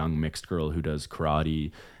a young mixed girl who does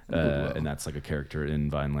karate. And that's like a character in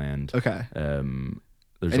Vineland. Okay.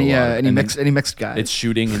 There's any mixed guys. It's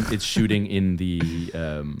shooting in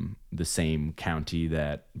the same county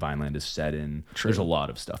that Vineland is set in. True. There's a lot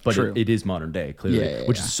of stuff, but it is modern day clearly,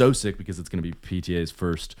 which is so sick because it's going to be PTA's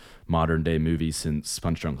first modern day movie since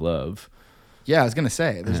Punch Drunk Love. Yeah, I was gonna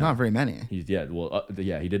say there's not very many. He did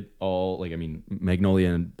all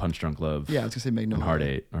Magnolia and Punch Drunk Love. Yeah, I was gonna say Magnolia and Hard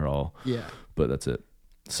 8 are all. Yeah, but that's it.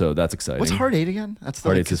 So that's exciting. What's Hard 8 again? That's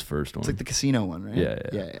Hard 8's his first one. It's like the casino one, right? Yeah.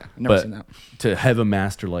 I've never seen that. To have a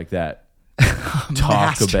master like that. He's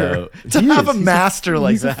a master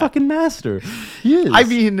like that. He's a fucking master. He is. I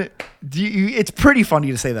mean, it's pretty funny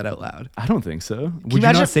to say that out loud. I don't think so. Would you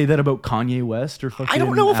not say that about Kanye West or fucking I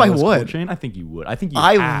don't know if I would. Coltrane? I think you would.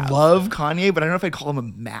 I love Kanye, but I don't know if I'd call him a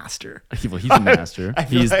master. Well, he's a master.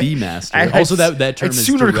 He is the master. Also, that term I'd is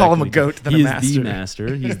sooner call him a goat than a master. He is the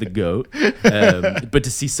master. He's the goat. But to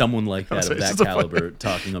see someone like that of that caliber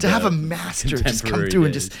talking about to have a master just come through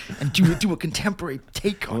and do a contemporary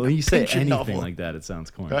take on. Well, you say anything novel. like that, it sounds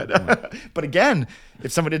corny. But again,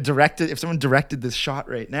 if someone directed this shot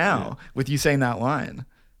right now with you saying that line,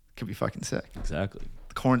 it could be fucking sick. Exactly.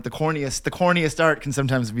 The corniest art can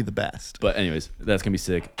sometimes be the best. But anyways, that's gonna be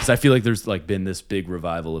sick because I feel like there's like been this big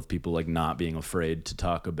revival of people like not being afraid to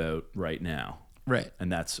talk about right now. Right.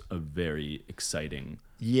 And that's a very exciting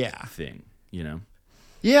thing, you know?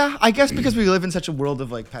 Yeah, I guess because we live in such a world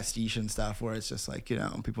of like pastiche and stuff where it's just like, you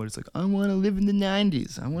know, people are just like, I want to live in the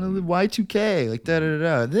 90s. I want to live Y2K, like the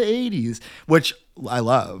 80s, which I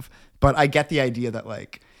love. But I get the idea that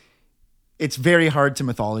like it's very hard to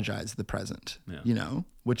mythologize the present, you know,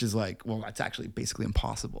 which is like, well, that's actually basically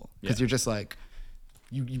impossible because you're just like,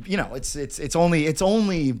 you know, it's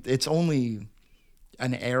only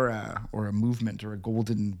an era or a movement or a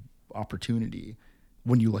golden opportunity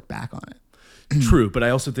when you look back on it. True, but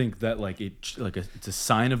I also think that it's a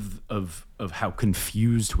sign of how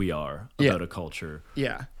confused we are about a culture.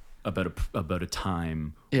 Yeah. About a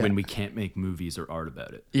time when we can't make movies or art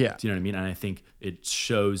about it. Yeah. Do you know what I mean? And I think it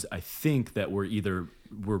shows that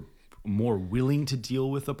we're more willing to deal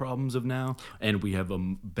with the problems of now, and we have a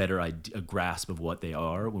better a grasp of what they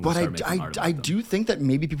are when we start making art about them. Do think that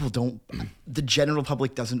maybe people don't, the general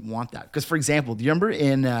public doesn't want that. Because for example, do you remember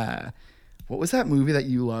in what was that movie that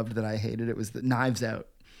you loved that I hated? It was the Knives Out.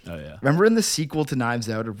 Oh yeah. Remember in the sequel to Knives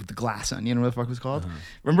Out or The Glass Onion, what the fuck it was called? Uh-huh.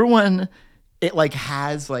 Remember when it like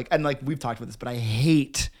has like, and like we've talked about this, but I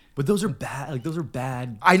hate. But those are bad. Like those are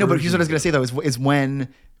bad. I know, but here's what I was gonna say though: is when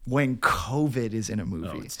COVID is in a movie.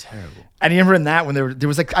 Oh, it's terrible. And you remember in that when there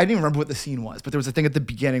was like, I didn't even remember what the scene was, but there was a thing at the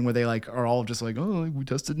beginning where they like are all just like, oh, we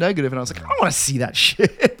tested negative, and I was like, I don't want to see that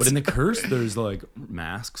shit. But in The Curse, there's like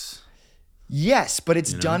masks. Yes, but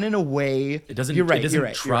it's done in a way. It doesn't. You're right. It doesn't you're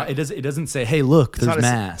right. try. It doesn't say, "Hey, look, there's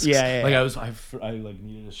masks." Yeah. Like I like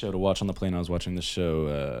needed a show to watch on the plane. I was watching this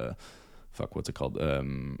show. What's it called?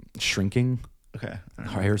 Shrinking. Okay.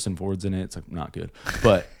 Harrison Ford's in it. It's like not good,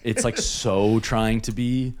 but it's like so trying to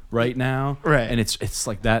be right now. Right. And it's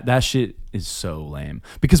like that shit is so lame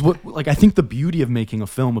because I think the beauty of making a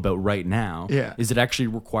film about right now is it actually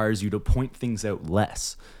requires you to point things out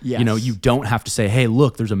less. Yes. You know, you don't have to say, hey,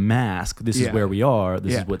 look, there's a mask. This is where we are.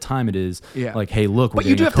 This is what time it is. Yeah. Like, hey, look, we're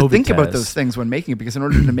getting a COVID test. But you do have to think about those things when making it because in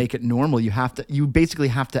order to make it normal, you basically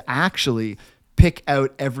have to actually pick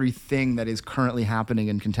out everything that is currently happening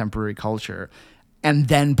in contemporary culture and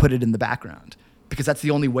then put it in the background because that's the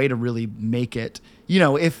only way to really make it. You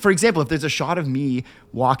know, if, for example, if there's a shot of me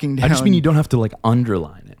walking down. I just mean you don't have to like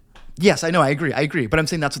underline it. Yes, I know. I agree. But I'm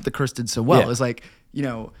saying that's what The Curse did so well. Is like, you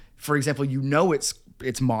know, for example, you know it's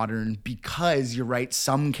modern because you're right.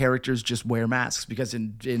 Some characters just wear masks because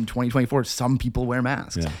in 2024, some people wear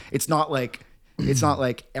masks. Yeah. It's not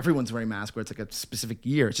like everyone's wearing masks where it's like a specific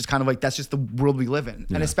year. It's just kind of like that's just the world we live in.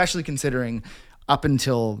 Yeah. And especially considering up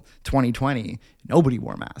until 2020, nobody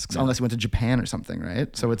wore masks unless you went to Japan or something,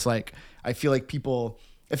 right? So it's like I feel like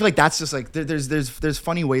that's just like there's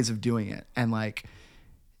funny ways of doing it. And like,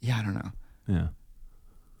 yeah, I don't know. Yeah.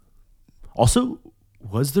 Also,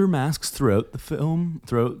 was there masks throughout the film?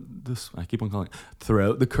 Throughout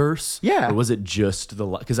The Curse? Yeah. Or was it just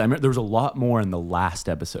because I remember there was a lot more in the last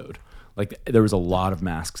episode. Like there was a lot of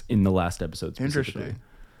masks in the last episode specifically. Interesting.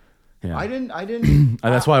 Yeah. I didn't.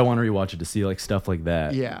 That's why I want to rewatch it to see like stuff like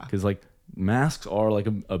that. Yeah. Because like masks are like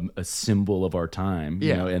a symbol of our time.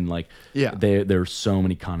 You know, and like there are so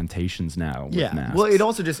many connotations now. With masks. Well, it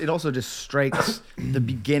also just strikes the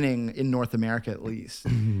beginning in North America at least.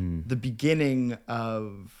 The beginning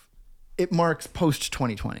of. It marks post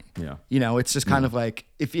 2020. Yeah. You know, it's just kind of like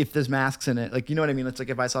if there's masks in it, like, you know what I mean? It's like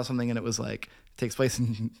if I saw something and it was like, it takes place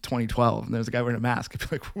in 2012 and there's a guy wearing a mask, I'd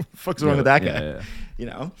be like, what the fuck's wrong with that guy? Yeah. You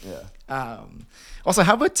know? Yeah. Also,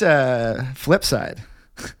 how about Flip Side?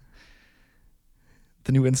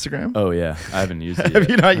 The new Instagram. Oh yeah, I haven't used it yet. Have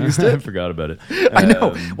you not used it? I forgot about it. I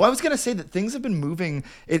know. Well, I was gonna say that things have been moving.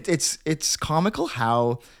 It's comical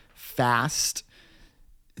how fast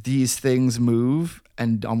these things move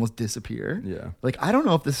and almost disappear. Yeah. Like I don't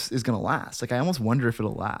know if this is gonna last. Like I almost wonder if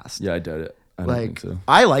it'll last. Yeah, I doubt it. I don't think so.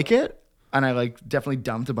 I like it, and I like definitely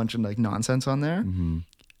dumped a bunch of like nonsense on there. Mm-hmm.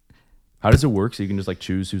 How does it work? So you can just like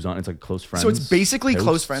choose who's on. It's like close friends. So it's basically posts?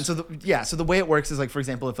 close friends. So the way it works is like, for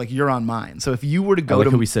example, if like you're on mine. So if you were to I go like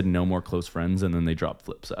to, how we said no more close friends, and then they dropped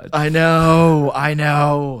flip side. I know. And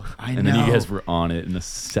then you guys were on it in a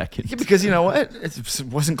second. Yeah, because you know what? It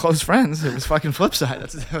wasn't close friends. It was fucking flip side.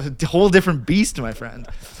 That's a whole different beast, my friend.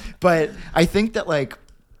 But I think that like,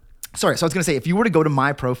 sorry. So I was gonna say, if you were to go to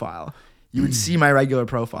my profile, you would see my regular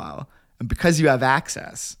profile, and because you have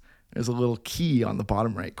access, there's a little key on the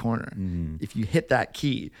bottom right corner. If you hit that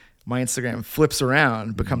key, my Instagram flips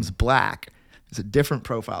around, becomes black. There's a different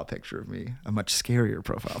profile picture of me, a much scarier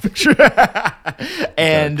profile picture.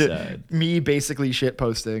 And me basically shit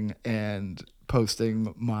posting and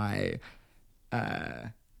posting my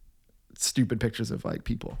stupid pictures of like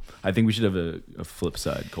people. I think we should have a flip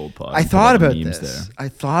side cold pod. I thought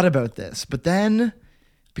about this. But then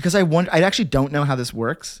because I actually don't know how this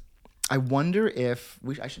works. I wonder if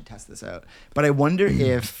I should test this out, but I wonder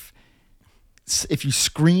if you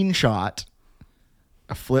screenshot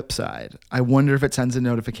a flip side, I wonder if it sends a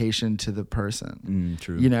notification to the person.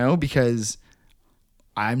 True. You know, because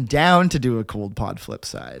I'm down to do a cold pod flip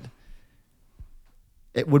side.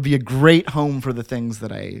 It would be a great home for the things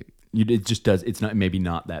that it just does. It's not maybe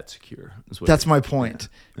not that secure. That's my point.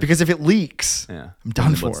 Yeah. Because if it leaks, I'm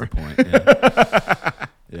done for. What's the point? Yeah.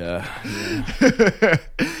 Yeah.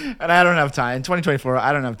 And I don't have time. In 2024,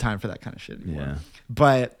 I don't have time for that kind of shit anymore. Yeah.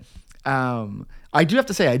 But I do have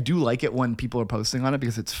to say, I do like it when people are posting on it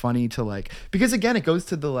because it's funny to like, because again, it goes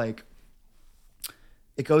to the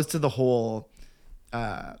whole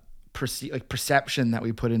perception that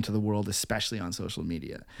we put into the world, especially on social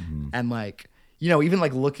media. Mm-hmm. And like, you know, even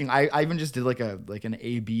like looking, I even just did like an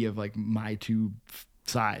A/B of like my two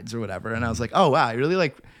sides or whatever. And I was like, oh wow, I really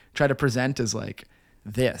like try to present as like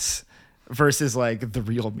this versus like the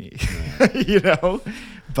real me, you know?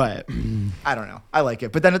 But I don't know. I like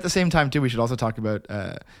it. But then at the same time too, we should also talk about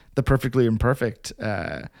the perfectly imperfect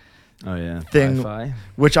thing, Hi-fi.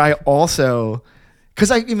 Which I also, because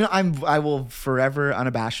I will forever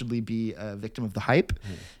unabashedly be a victim of the hype.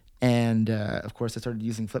 And of course, I started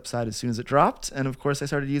using Flipside as soon as it dropped. And of course, I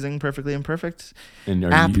started using Perfectly Imperfect. And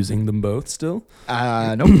are you using them both still?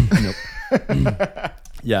 Nope. Nope.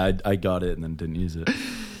 Yeah, I got it and then didn't use it. But.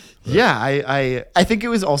 Yeah, I think it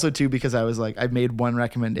was also too because I was like, I made one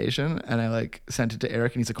recommendation and I like sent it to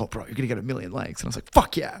Eric and he's like, oh bro, you're gonna get 1 million likes. And I was like,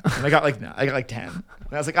 fuck yeah. And I got like 10. And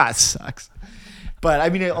I was like, it sucks. But I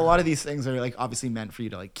mean, a lot of these things are like obviously meant for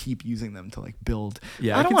you to like keep using them to like build.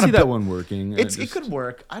 Yeah, I don't want to see that one working. It could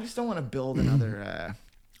work. I just don't want to build another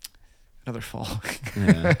following.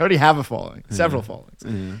 Yeah. I already have a following, several followings.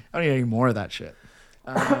 Yeah. I don't need any more of that shit.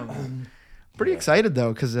 Pretty excited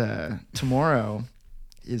though, because tomorrow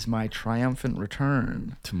is my triumphant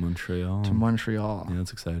return to Montreal. Yeah,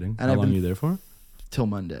 that's exciting. And How long are you there for? Till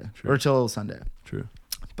Monday. True. Or till Sunday. True.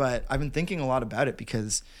 But I've been thinking a lot about it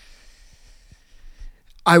because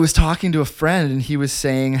I was talking to a friend and he was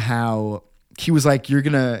saying how he's like,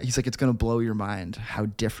 it's going to blow your mind how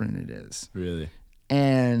different it is. Really?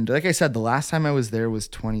 And like I said, the last time I was there was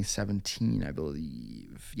 2017, I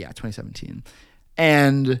believe. Yeah, 2017.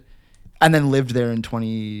 And then lived there in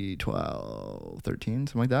 2012, 13,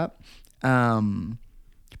 something like that.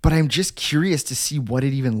 But I'm just curious to see what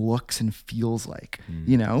it even looks and feels like,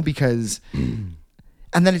 you know, because...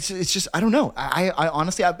 And then it's just, I don't know. I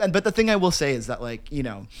honestly, but the thing I will say is that like, you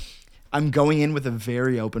know, I'm going in with a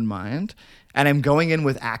very open mind and I'm going in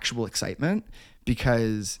with actual excitement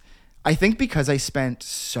because I think because I spent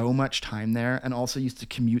so much time there and also used to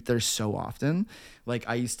commute there so often, like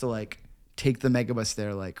I used to like take the megabus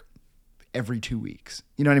there like every 2 weeks.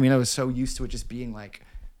 You know what I mean? I was so used to it just being like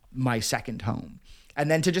my second home.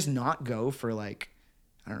 And then to just not go for like,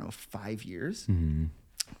 I don't know, 5 years. Mm-hmm.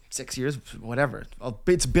 6 years, whatever.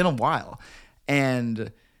 It's been a while.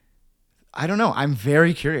 And I don't know. I'm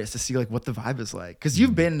very curious to see like what the vibe is like. Because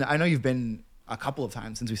I know you've been a couple of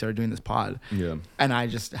times since we started doing this pod. Yeah. And I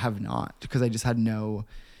just have not because I just had no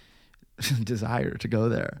desire to go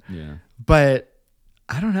there. Yeah. But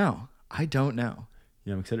I don't know. I don't know.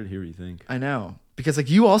 Yeah, I'm excited to hear what you think. I know. Because like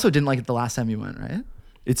you also didn't like it the last time you went, right?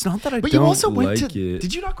 It's not that I but don't you also like went it.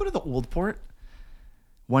 Did you not go to the Old Port?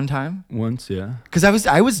 One time? Once, yeah. Because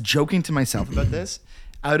I was joking to myself about this.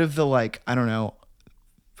 Out of the like, I don't know,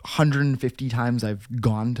 150 times I've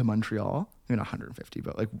gone to Montreal. I mean, not 150,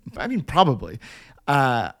 but like, I mean, probably.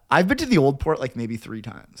 I've been to the Old Port like maybe 3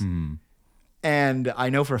 times. And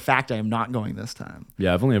I know for a fact I am not going this time.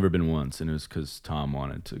 Yeah, I've only ever been once, and it was because Tom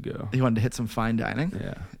wanted to go. He wanted to hit some fine dining.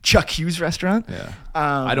 Yeah. Chuck Hughes restaurant. Yeah.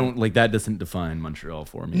 I don't like that. Doesn't define Montreal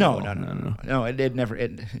for me. No. It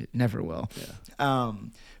never will. Yeah.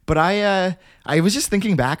 But I was just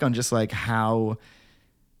thinking back on just like how,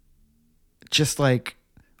 just like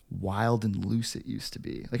wild and loose it used to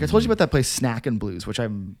be. Like I told you about that place Snack and Blues, which I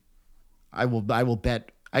will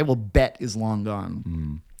bet is long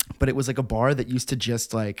gone. But it was like a bar that used to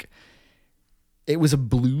just like, it was a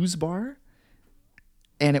blues bar,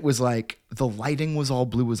 and it was like the lighting was all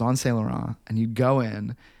blue. It was on Saint Laurent, and you'd go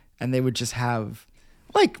in and they would just have,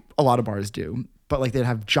 like a lot of bars do, but like they'd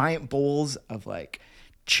have giant bowls of like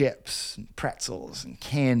chips and pretzels and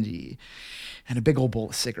candy and a big old bowl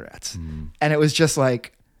of cigarettes. And it was just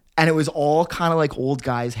like, and it was all kind of like old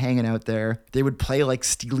guys hanging out there. They would play like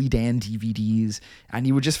Steely Dan DVDs, and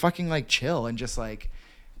you would just fucking like chill and just like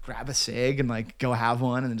grab a cig and like go have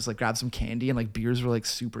one, and then just like grab some candy, and like beers were like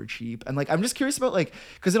super cheap. And like, I'm just curious about like,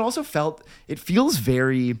 cause it feels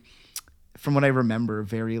very, from what I remember,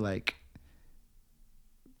 very like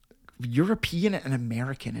European and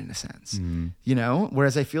American in a sense, you know?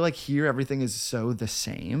 Whereas I feel like here, everything is so the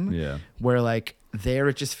same. Yeah. Where like there,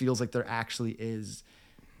 it just feels like there actually is.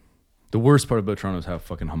 The worst part about Toronto is how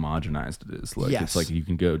fucking homogenized it is. Like, Yes. It's like you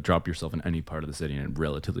can go drop yourself in any part of the city and it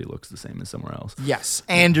relatively looks the same as somewhere else. Yes.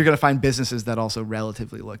 And you're going to find businesses that also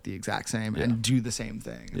relatively look the exact same and do the same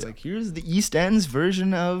thing. It's like, here's the East End's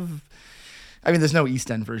version of, I mean, there's no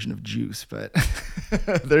East End version of juice, but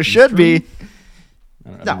there should be.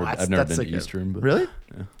 I've never been to East Room. But really?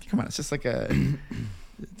 Yeah. Come on. It's just like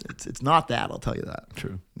it's not that, I'll tell you that.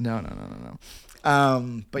 True. No.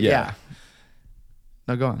 But yeah.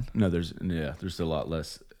 No, go on. No, there's a lot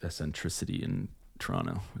less eccentricity in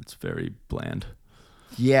Toronto. It's very bland.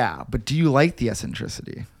 Yeah, but do you like the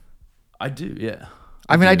eccentricity? I do, yeah.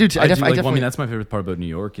 I mean, I do too. I definitely. I mean, that's my favorite part about New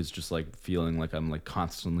York is just like feeling like I'm like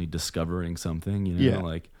constantly discovering something. You know, Yeah.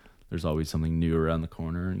 like there's always something new around the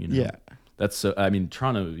corner. You know, Yeah. That's so. I mean,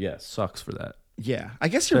 Toronto, sucks for that. Yeah, I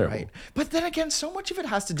guess you're right. But then again, so much of it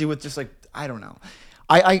has to do with just like, I don't know.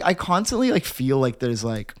 I constantly like feel like there's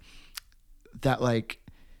like that, like,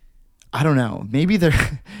 I don't know. Maybe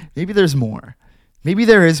there's more. Maybe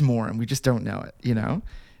there is more and we just don't know it, you know?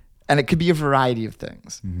 And it could be a variety of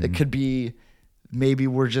things. It could be maybe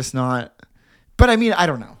we're just not, but I mean, I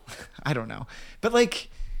don't know. But like,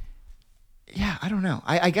 yeah, I don't know.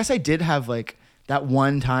 I guess I did have like that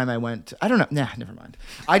one time I went, I don't know. Nah, never mind.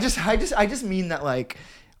 I just mean that like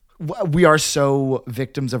we are so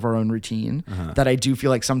victims of our own routine that I do feel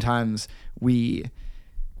like sometimes we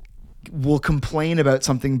will complain about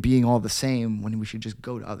something being all the same when we should just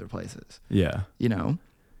go to other places. Yeah. You know?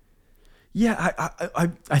 Yeah,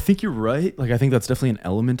 I think you're right. Like, I think that's definitely an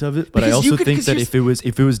element of it. But I also think that if it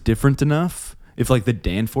was different enough, if like the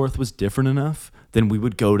Danforth was different enough, then we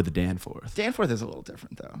would go to the Danforth. Danforth is a little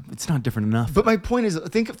different though. It's not different enough. But my point is,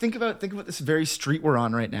 think about this very street we're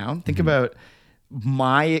on right now. Think about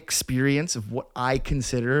my experience of what I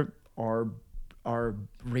consider our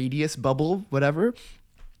radius bubble, whatever.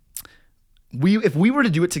 If we were to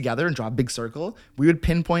do it together and draw a big circle, we would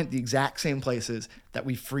pinpoint the exact same places that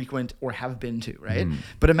we frequent or have been to, right?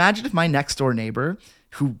 But imagine if my next door neighbor,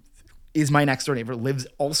 who is my next door neighbor, lives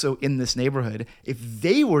also in this neighborhood. If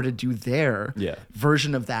they were to do their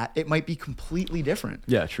version of that, it might be completely different.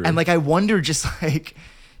 Yeah, true. And like, I wonder, just like,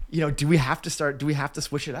 you know, do we have to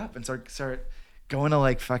switch it up and start going to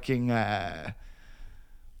like fucking,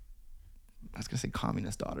 I was gonna say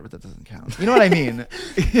communist daughter, but that doesn't count. You know what I mean?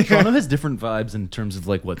 Toronto has different vibes in terms of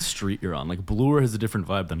like what street you're on. Like Bloor has a different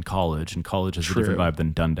vibe than College, and College has a different vibe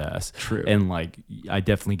than Dundas. True. And like I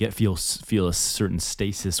definitely feel a certain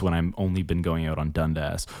stasis when I'm only been going out on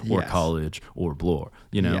Dundas or College or Bloor.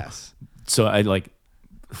 You know. Yes. So I like,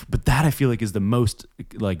 but that I feel like is the most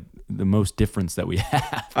difference that we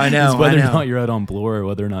have. I know. Is whether or not you're out on Bloor or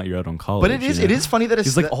whether or not you're out on College. But it is funny that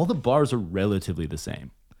it's like all the bars are relatively the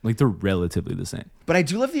same. Like they're relatively the same. But I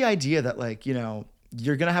do love the idea that like, you know,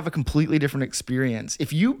 you're going to have a completely different experience.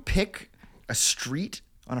 If you pick a street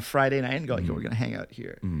on a Friday night and go like, yo, we're going to hang out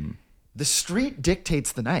here. The street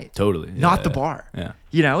dictates the night. Totally. Not the bar. Yeah.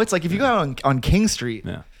 You know, it's like if you go out on King Street,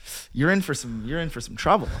 you're in for some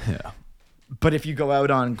trouble. Yeah. But if you go out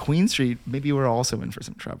on Queen Street, maybe we're also in for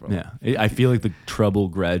some trouble. Yeah. I feel like the trouble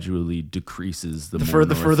gradually decreases the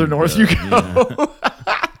further north you go. Yeah.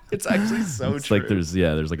 It's actually so it's true. Like there's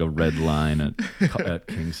like a red line at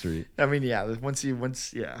King Street. I mean, yeah.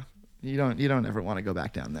 You don't ever want to go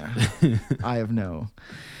back down there. I have no.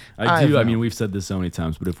 I mean, we've said this so many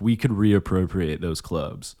times, but if we could reappropriate those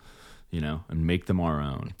clubs, and make them our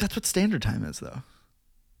own. That's what Standard Time is, though.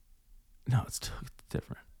 No, it's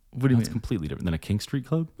different. What do you mean? It's completely different than a King Street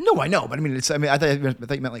club. No, I know, but I mean, I thought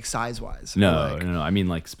you meant like size wise. No. I mean,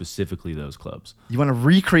 like specifically those clubs. You want to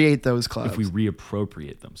recreate those clubs. If we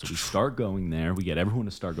reappropriate them, so we start going there, we get everyone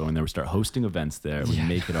to start going there, we start hosting events there, we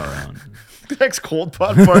make it our own. The next cold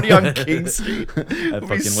pot party on King Street. Funny.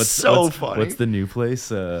 What's the new place?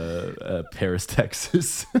 Paris,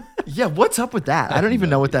 Texas. Yeah, what's up with that? I don't even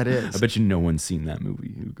know what that is. I bet you no one's seen that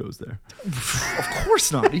movie who goes there. Of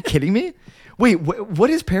course not. Are you kidding me? Wait, what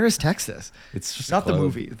is Paris, Texas? It's just not the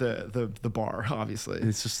movie, the bar, obviously.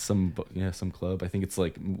 It's just some club. I think it's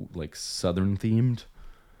like Southern themed.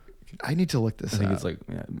 I need to look this up. I think it's like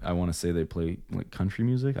I want to say they play like country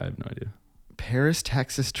music. I have no idea. Paris,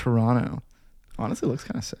 Texas, Toronto. Honestly, it looks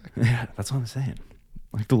kind of sick. Yeah, that's what I'm saying.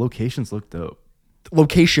 Like the locations look dope.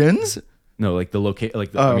 Locations? No, like the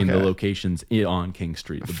the locations on King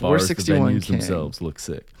Street. The bars, the venues themselves look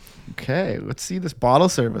sick. Okay, let's see this bottle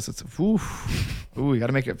service. It's ooh, you got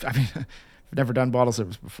to make it. I mean, I've never done bottle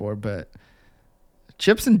service before, but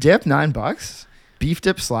chips and dip $9, beef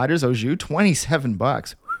dip sliders au jus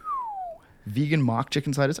 $27, vegan mock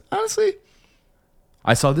chicken sliders. Honestly,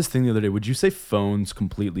 I saw this thing the other day. Would you say phones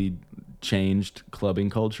completely changed clubbing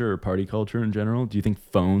culture or party culture in general? Do you think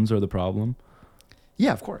phones are the problem?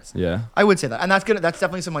 Yeah, of course. Yeah, I would say that, and that's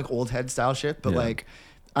definitely some like old head style shit. But like,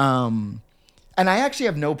 and I actually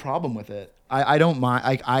have no problem with it. I don't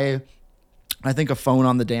mind. I think a phone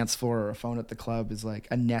on the dance floor or a phone at the club is like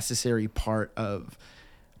a necessary part of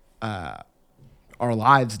our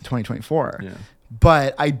lives in 2024. Yeah.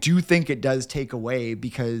 But I do think it does take away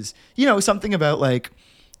because something about like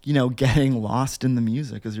getting lost in the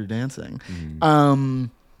music as you're dancing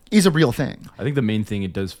is a real thing. I think the main thing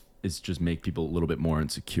it does is just make people a little bit more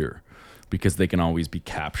insecure because they can always be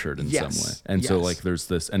captured in some way. And so like there's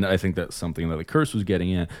this, and I think that's something that the Curse was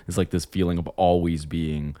getting at, is like this feeling of always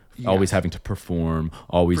having to perform,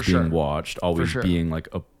 always being watched, always being like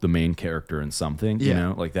the main character in something,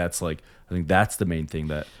 like that's like, I think that's the main thing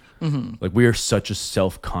that like we are such a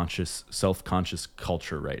self-conscious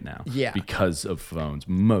culture right now because of phones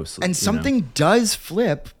mostly. And something does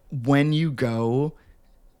flip when you go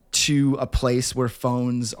to a place where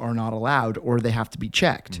phones are not allowed or they have to be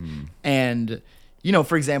checked. And,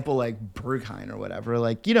 for example, like Berghain or whatever,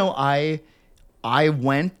 like, I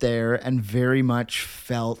went there and very much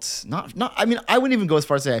felt I mean, I wouldn't even go as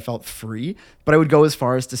far as to say I felt free, but I would go as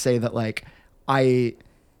far as to say that like, I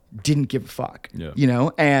didn't give a fuck,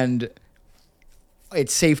 and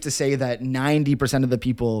it's safe to say that 90% of the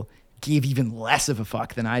people gave even less of a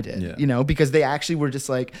fuck than I did, because they actually were just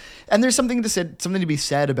like, and there's something to be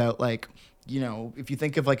said about like, if you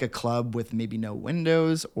think of like a club with maybe no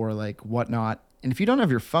windows or like whatnot, and if you don't have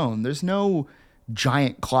your phone, there's no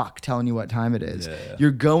giant clock telling you what time it is. You're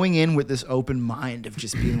going in with this open mind of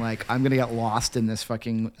just being like, I'm gonna get lost in this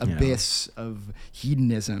fucking abyss of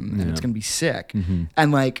hedonism and it's gonna be sick.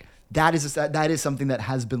 And like that is something that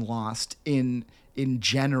has been lost in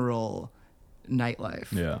general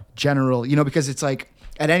nightlife. General, because it's like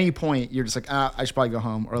at any point you're just like, I should probably go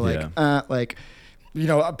home, or like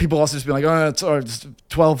people also just be like, it's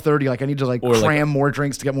 12:30, like I need to like or cram more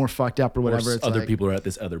drinks to get more fucked up or whatever. Or it's other like, people are at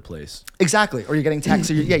this other place. Exactly. Or you're getting texts.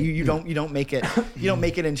 Or you don't make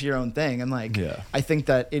it into your own thing. And like, I think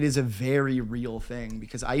that it is a very real thing,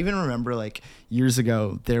 because I even remember like years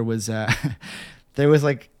ago there was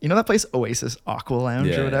like, that place Oasis Aqua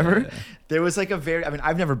Lounge or whatever. There was like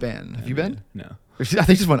I've never been. Have you been? No. I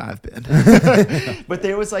think just when I've been. But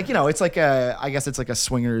there was like, it's like I guess it's like a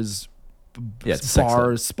swingers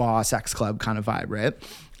bar, spa, sex club kind of vibe, right?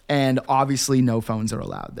 And obviously no phones are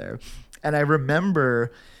allowed there. And I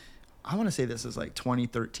remember, I want to say this is like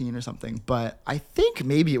 2013 or something, but I think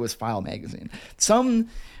maybe it was File Magazine. Some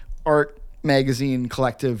art magazine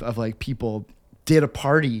collective of like people did a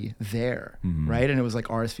party there, right? And it was like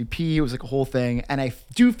RSVP, it was like a whole thing. And I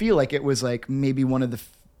do feel like it was like maybe one of the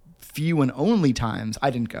few and only times I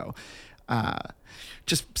didn't go.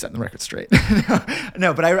 Just setting the record straight.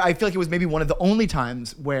 No, but I feel like it was maybe one of the only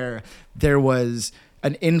times where there was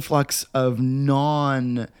an influx of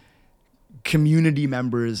non-community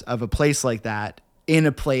members of a place like that in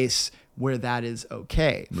a place where that is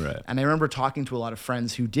okay. Right. And I remember talking to a lot of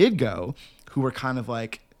friends who did go, who were kind of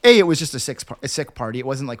like, hey, it was just a sick party. It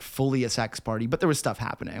wasn't like fully a sex party, but there was stuff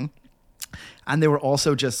happening. And they were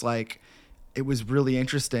also just like, it was really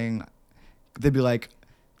interesting. They'd be like,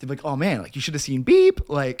 oh man, like you should have seen Beep.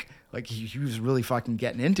 Like like he was really fucking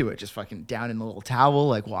getting into it, just fucking down in the little towel,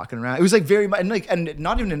 like walking around. It was like very much, and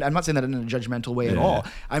not even, I'm not saying that in a judgmental way at all.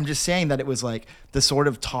 I'm just saying that it was like the sort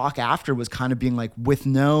of talk after was kind of being like, with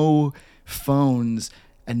no phones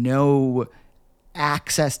and no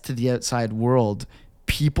access to the outside world,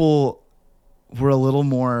 people were a little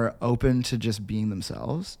more open to just being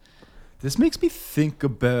themselves. This makes me think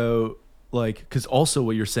about, like, because also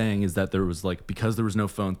what you're saying is that there was like, because there was no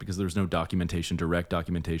phones, because there was no documentation, direct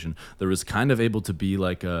documentation, there was kind of able to be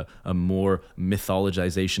like a more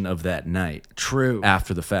mythologization of that night. True.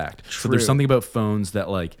 After the fact. True. So there's something about phones that,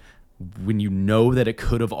 like, when you know that it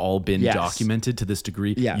could have all been documented to this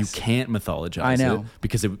degree, you can't mythologize it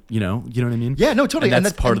because it, you know what I mean? Yeah, no, totally. And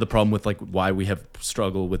that's part of the problem with like why we have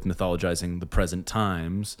struggled with mythologizing the present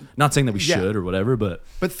times. Not saying that we should or whatever, but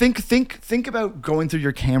think about going through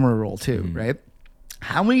your camera roll too, right?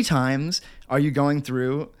 How many times are you going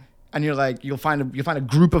through and you're like, you'll find a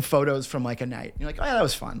group of photos from like a night. You're like, oh yeah, that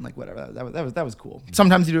was fun. Like whatever, that was cool.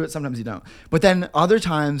 Sometimes you do it, sometimes you don't. But then other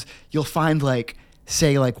times you'll find like,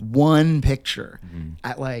 say like one picture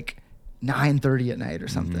at like 9:30 at night or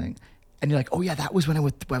something, and you're like, oh yeah, that was when I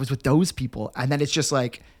was with those people, and then it's just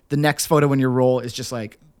like the next photo in your roll is just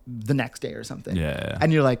like the next day or something,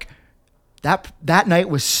 and you're like, that night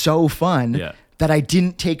was so fun that I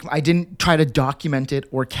didn't try to document it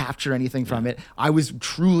or capture anything from it. I was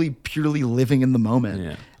truly purely living in the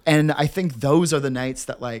moment, and I think those are the nights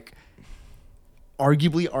that like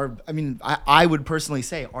arguably are, I mean, I would personally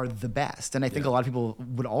say are the best. And I think a lot of people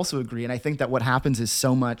would also agree. And I think that what happens is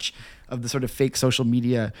so much of the sort of fake social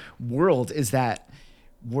media world is that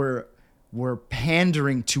we're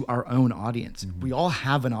pandering to our own audience. We all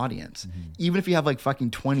have an audience. Even if you have like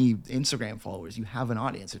fucking 20 Instagram followers, you have an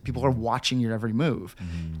audience. People are watching your every move.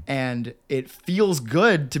 And it feels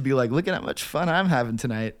good to be like, look at how much fun I'm having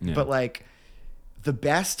tonight. But like the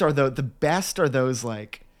best are those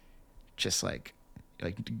like, just like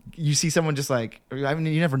you see someone just like, I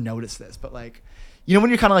mean, you never notice this, but like, you know, when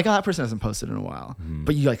you're kind of like, oh, that person hasn't posted in a while,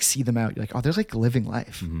 but you like see them out, you're like, oh, they're like living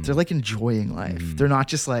life. They're like enjoying life. They're not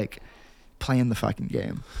just like playing the fucking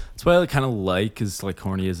game. That's what I kind of like, is like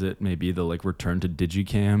corny as it may be, the like return to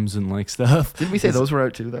digicams and like stuff. Didn't we say those were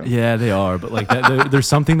out too though? Yeah, they are, but like there's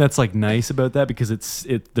something that's like nice about that, because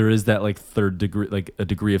there is that like third degree, like a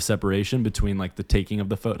degree of separation between like the taking of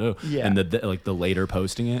the photo and the like the later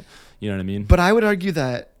posting it. You know what I mean? But I would argue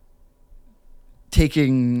that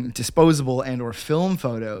taking disposable and or film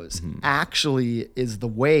photos actually is the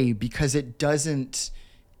way, because it doesn't,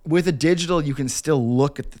 with a digital, you can still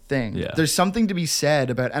look at the thing. Yeah. There's something to be said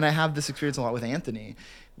about, and I have this experience a lot with Anthony.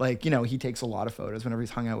 Like, you know, he takes a lot of photos whenever he's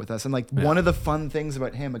hung out with us. And like one of the fun things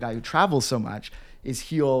about him, a guy who travels so much, is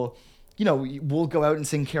he'll, you know, we'll go out and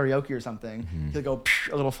sing karaoke or something. He'll go,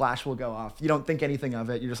 a little flash will go off. You don't think anything of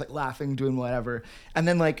it. You're just like laughing, doing whatever. And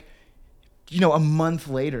then like, you know, a month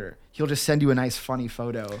later, he'll just send you a nice funny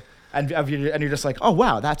photo. And you're just like, oh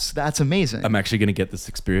wow, that's amazing. I'm actually gonna get this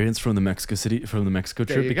experience from the Mexico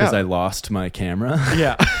trip, because I lost my camera.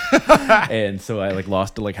 Yeah, and so I like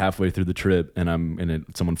lost it like halfway through the trip, and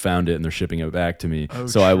someone found it and they're shipping it back to me. Oh,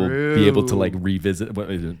 so true. I will be able to like revisit.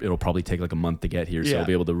 It'll probably take like a month to get here, so I'll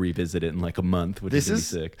be able to revisit it in like a month, which is gonna be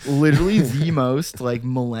sick. Literally the most like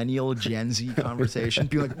millennial Gen Z conversation.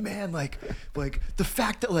 Be like, man, like the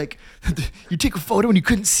fact that like you take a photo and you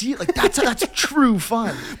couldn't see it, like that's true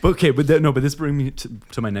fun. But okay, but this brings me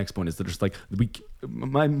to my next point, is that just like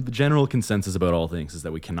my general consensus about all things is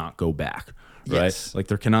that we cannot go back, right? Yes. Like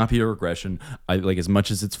there cannot be a regression. I like, as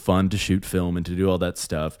much as it's fun to shoot film and to do all that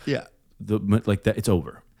stuff. Yeah. Like that, it's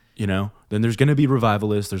over. You know. Then there's gonna be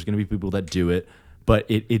revivalists. There's gonna be people that do it, but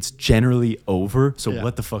it's generally over. So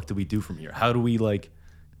what the fuck do we do from here? How do we like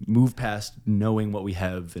move past knowing what we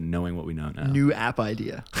have and knowing what we know now? New app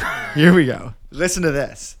idea. Here we go. Listen to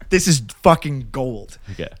this. This is fucking gold.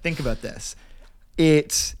 Okay. Think about this.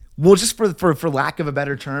 We'll just for lack of a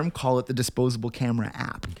better term, call it the disposable camera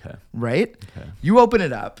app. Okay. Right? Okay. You open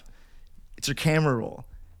it up. It's your camera roll.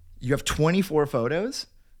 You have 24 photos.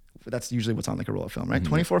 That's usually what's on like a roll of film, right?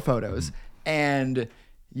 24 photos. And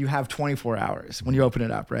you have 24 hours when you open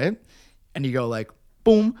it up, right? And you go like,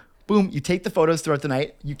 boom, boom. You take the photos throughout the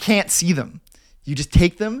night. You can't see them. You just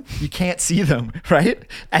take them. You can't see them, right?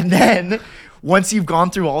 And then once you've gone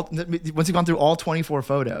through all 24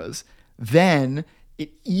 photos, then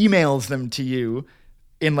it emails them to you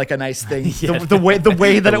in like a nice thing, the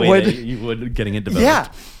way that it would. You would getting it developed.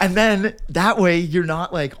 Yeah, and then that way you're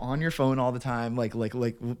not like on your phone all the time, like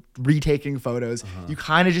retaking photos. You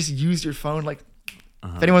kind of just use your phone like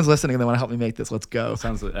If anyone's listening and they want to help me make this, let's go.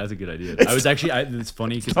 That's a good idea. I was actually, it's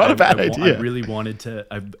funny because I really wanted to,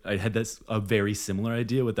 I had a very similar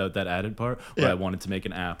idea without that added part where I wanted to make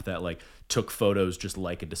an app that like took photos just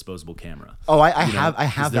like a disposable camera. Oh, I have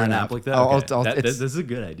is there that an app like that? This is a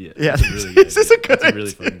good idea. Yeah, this is a really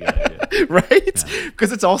fucking good idea. Right?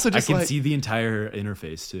 Because it's also just I can see the entire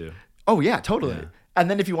interface too. Oh yeah, totally. Yeah. And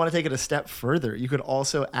then if you want to take it a step further, you could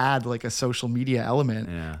also add like a social media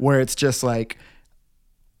element where it's just like,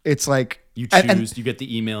 it's like you choose, you get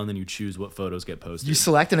the email and then you choose what photos get posted. You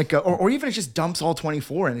select and it go, or even it just dumps all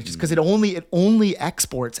 24 and it's just because it only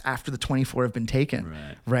exports after the 24 have been taken.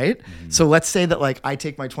 Right. Mm-hmm. So let's say that like I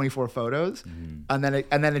take my 24 photos and then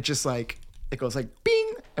it just like, it goes like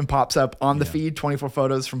bing and pops up on the feed 24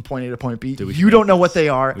 photos from point A to point B. You don't know what they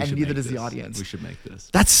are and neither does the audience. We should make this.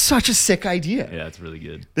 That's such a sick idea. Yeah, it's really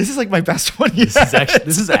good. This is like my best one yet.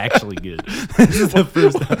 This is actually good. This is the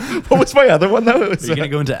first. What was my other one though? Are you gonna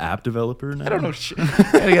go into app developer now? I don't know shit.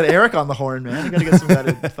 I gotta get Eric on the horn, man. I gotta get some guy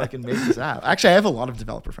to fucking make this app. Actually, I have a lot of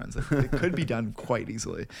developer friends. It could be done quite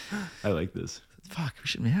easily. I like this. Fuck, we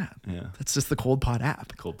should That's just the Cold Pod app.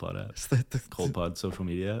 The Cold Pod app. It's the Cold Pod social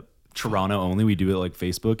media app. Toronto only. We do it like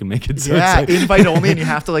Facebook and make it so it's like invite only, and you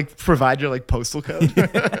have to like provide your like postal code.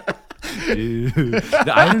 Dude,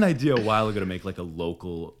 I had an idea a while ago to make like a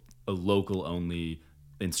local only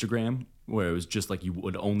Instagram where it was just like you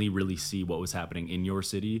would only really see what was happening in your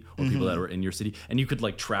city or people that were in your city, and you could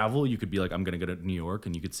like travel. You could be like, I'm gonna go to New York,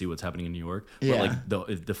 and you could see what's happening in New York. But like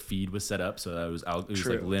the feed was set up so that it was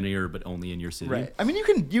like linear, but only in your city. Right. I mean,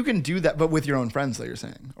 you can do that, but with your own friends, that you're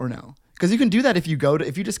saying, or no? Because you can do that if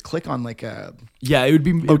you just click on like a it would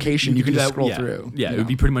be location, you can just scroll through. Yeah, it would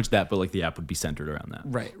be pretty much that, but like the app would be centered around that.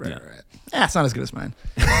 Right. Yeah, it's not as good as mine.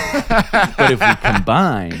 But if we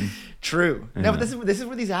combine. True. No, but this is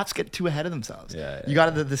where these apps get too ahead of themselves. Yeah. You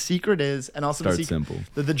got the secret is, and also Start the secret,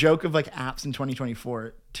 simple. The joke of like apps in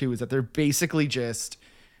 2024 too is that they're basically just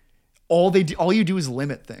all you do is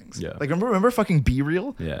limit things. Yeah. Like remember fucking Be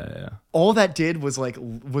Real? Yeah. All that did was like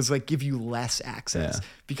give you less access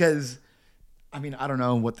because. I mean, I don't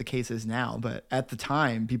know what the case is now, but at the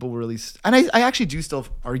time, people were really, and I actually do still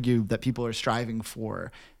argue that people are striving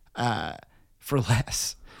for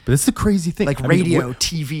less. But that's the crazy thing. Like radio,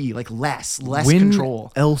 TV, like less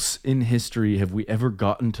control. When else in history have we ever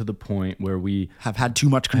gotten to the point where we have had too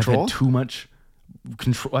much control? Too much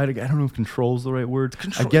control. I don't know if control is the right word.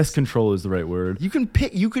 I guess control is the right word. You can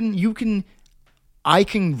pick. I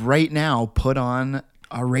can right now put on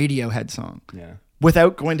a Radiohead song. Yeah.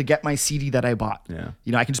 Without going to get my CD that I bought. Yeah.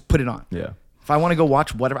 You know, I can just put it on. Yeah. If I want to go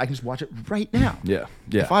watch whatever, I can just watch it right now. Yeah.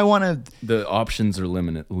 If I want to... The options are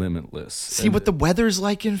limitless. See what the weather's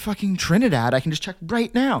like in fucking Trinidad, I can just check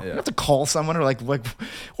right now. You don't have to call someone or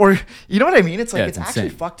or you know what I mean? It's like, it's actually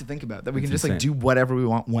fucked to think about that we can just like do whatever we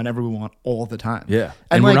want, whenever we want, all the time. Yeah.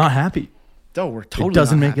 And we're not happy. No, we're totally It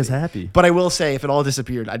doesn't make us happy. But I will say, if it all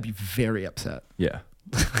disappeared, I'd be very upset. Yeah.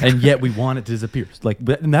 And yet we want it to disappear.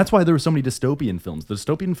 And that's why there were so many dystopian films. The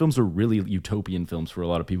dystopian films are really utopian films for a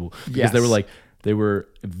lot of people because they were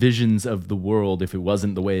visions of the world if it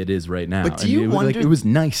wasn't the way it is right now. But do you wonder? It was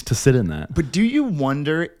nice to sit in that. But do you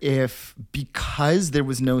wonder if because there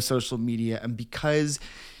was no social media and because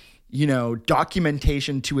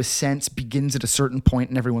documentation to a sense begins at a certain point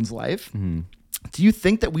in everyone's life? Mm-hmm. Do you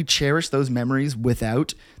think that we cherish those memories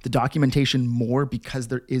without the documentation more because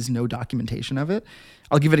there is no documentation of it?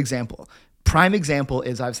 I'll give an example. Prime example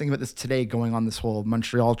is I was thinking about this today going on this whole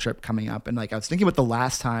Montreal trip coming up. And like I was thinking about the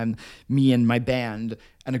last time me and my band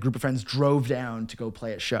and a group of friends drove down to go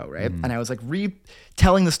play a show, right? Mm-hmm. And I was like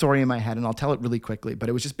retelling the story in my head, and I'll tell it really quickly. But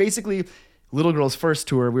it was just basically Little Girl's first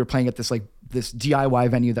tour. We were playing at this DIY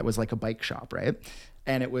venue that was like a bike shop, right?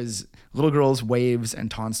 And it was Little Girls, Waves, and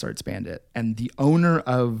Ton Starts Bandit. And the owner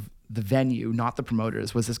of the venue, not the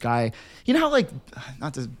promoters, was this guy. You know how like,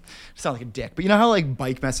 not to sound like a dick, but you know how like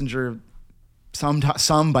Bike Messenger,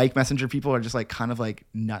 some Bike Messenger people are just like kind of like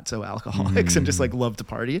nutso alcoholics and just like love to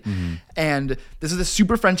party. Mm-hmm. And this is a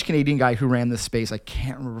super French Canadian guy who ran this space. I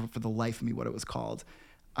can't remember for the life of me what it was called.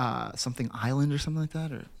 Something Island or something like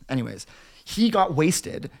that. Or anyways, he got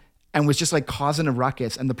wasted and was just like causing a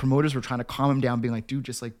ruckus, and the promoters were trying to calm him down, being like, dude,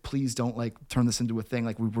 just like, please don't like turn this into a thing.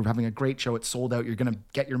 Like we're having a great show. It's sold out. You're going to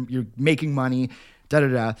get you're making money,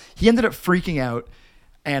 He ended up freaking out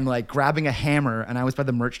and like grabbing a hammer, and I was by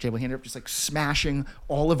the merch table. He ended up just like smashing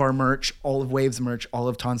all of our merch, all of Waves merch, all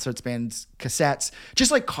of Ton Starts Band's cassettes, just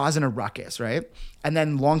like causing a ruckus. Right. And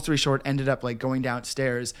then long story short, ended up like going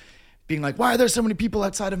downstairs being like, why are there so many people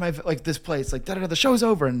outside of my, like this place? Like, the show's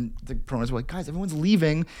over. And the promoters were like, guys, everyone's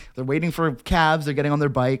leaving. They're waiting for cabs. They're getting on their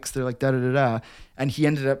bikes. They're like, And he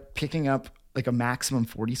ended up picking up like a maximum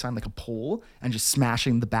 40 sign, like a pole, and just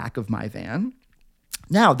smashing the back of my van.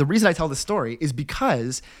 Now, the reason I tell this story is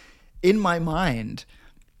because in my mind,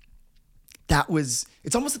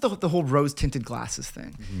 it's almost like the whole rose tinted glasses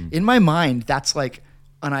thing. Mm-hmm. In my mind, that's like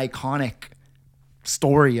an iconic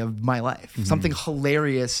story of my life, something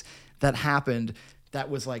hilarious that happened that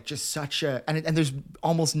was like just such a, and there's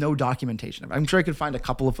almost no documentation of it. I'm sure I could find a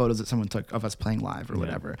couple of photos that someone took of us playing live or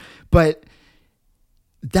whatever, but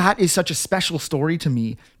that is such a special story to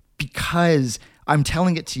me because I'm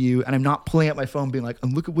telling it to you and I'm not pulling out my phone being like,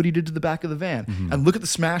 and look at what he did to the back of the van and look at the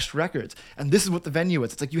smashed records. And this is what the venue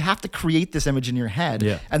is. It's like, you have to create this image in your head.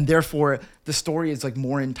 Yeah. And therefore the story is like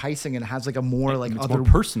more enticing and has like a more like it's more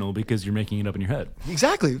personal because you're making it up in your head.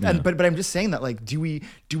 Exactly. Yeah. And, but I'm just saying that like, do we,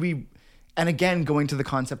 and again, going to the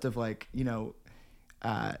concept of like, you know,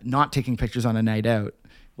 not taking pictures on a night out,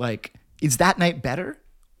 like, is that night better?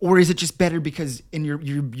 Or is it just better because you're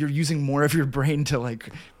using more of your brain to like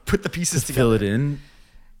put the pieces together? Fill it in.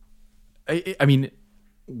 I mean,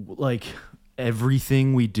 like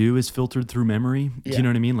everything we do is filtered through memory. Do you know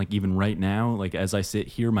what I mean? Like even right now, like as I sit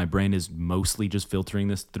here, my brain is mostly just filtering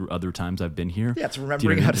this through other times I've been here. Yeah, it's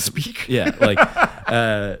remembering how to speak. Yeah, like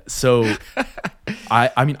so.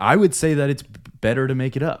 I mean, I would say that it's better to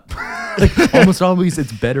make it up. Like, almost always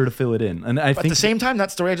it's better to fill it in. And I think at the same time,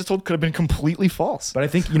 that story I just told could have been completely false. But I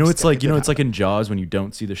think, it's like, it's like in Jaws when you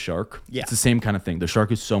don't see the shark. Yeah. It's the same kind of thing. The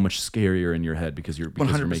shark is so much scarier in your head because you're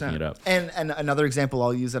making it up. And another example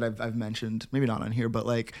I'll use that I've mentioned, maybe not on here, but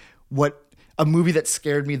like a movie that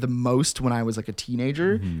scared me the most when I was like a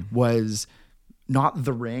teenager was not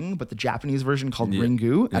The Ring, but the Japanese version called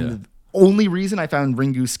Ringu. And the only reason I found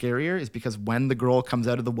Ringu scarier is because when the girl comes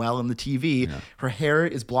out of the well in the TV, her hair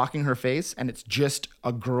is blocking her face and it's just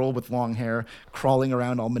a girl with long hair crawling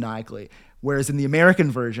around all maniacally. Whereas in the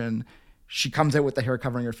American version, she comes out with the hair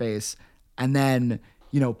covering her face and then,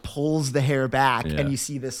 pulls the hair back and you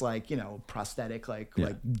see this like, prosthetic, like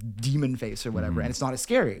demon face or whatever. And it's not as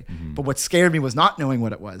scary. But what scared me was not knowing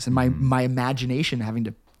what it was and my imagination having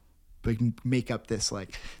to make up this,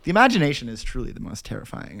 like, the imagination is truly the most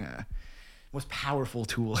terrifying, most powerful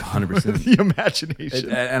tool. 100%. The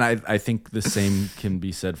imagination. And I think the same can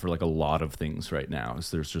be said for like a lot of things right now.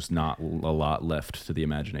 Is there's just not a lot left to the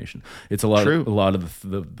imagination. It's a lot of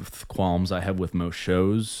the qualms I have with most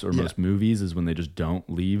shows or most movies is when they just don't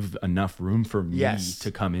leave enough room for me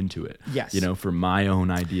to come into it. Yes. For my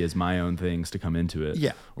own ideas, my own things to come into it.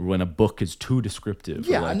 Yeah. Or when a book is too descriptive.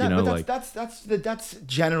 Yeah, or like, that's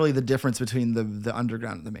generally the difference between the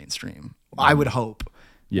underground and the mainstream. I would hope.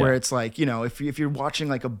 Yeah. Where it's like, if you're watching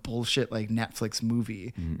like a bullshit like Netflix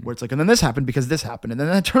movie where it's like, and then this happened because this happened. And then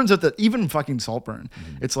it turns out that even fucking Saltburn,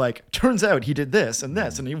 it's like, turns out he did this and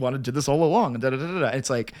this and he wanted to do this all along. And da-da-da-da-da. It's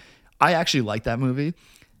like, I actually like that movie.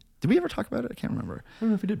 Did we ever talk about it? I can't remember. I don't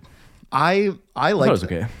know if we did. I liked it. It was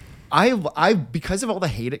okay. I because of all the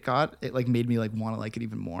hate it got, it like made me like want to like it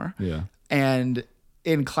even more. Yeah. And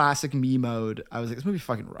in classic me mode, I was like, this movie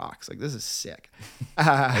fucking rocks. Like, this is sick.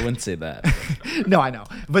 I wouldn't say that. No, I know.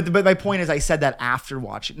 But my point is I said that not after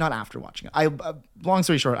watching it. Long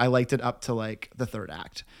story short, I liked it up to like the third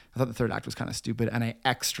act. I thought the third act was kind of stupid. And I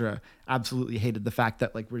absolutely hated the fact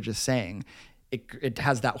that like we're just saying, it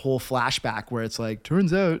has that whole flashback where it's like,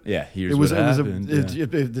 turns out here's what happened.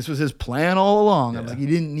 This was his plan all along. I was like, you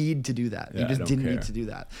didn't need to do that. You just didn't need to do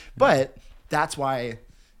that. But that's why...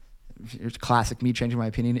 Here's classic me changing my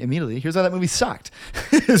opinion immediately. Here's why that movie sucked.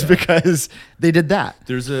 Is because they did that.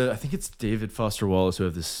 I think it's David Foster Wallace who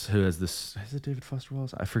has this. Is it David Foster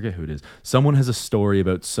Wallace? I forget who it is. Someone has a story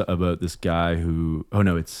about this guy who. Oh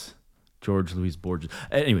no, it's George Louis Borges.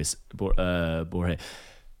 Anyways, Borges.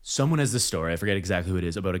 Someone has this story, I forget exactly who it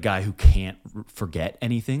is, about a guy who can't forget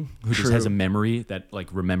anything, who just has a memory that like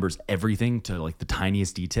remembers everything to like the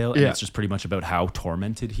tiniest detail, and it's just pretty much about how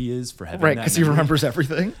tormented he is for having that because he remembers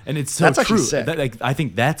everything. And it's so that's true. Sick. I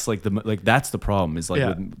think that's like that's the problem is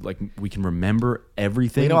like like we can remember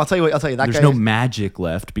everything. I'll tell you that there's no magic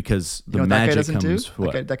left because the magic that guy comes.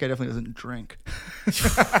 That guy definitely doesn't drink.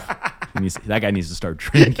 That guy needs to start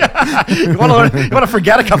drinking. You want to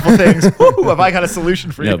forget a couple things. Woo, have I got a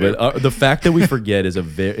solution for you? No, but the fact that we forget is a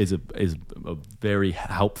very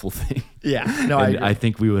helpful thing. Yeah, no, I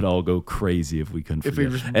think we would all go crazy if we couldn't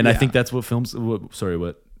forget. I think that's what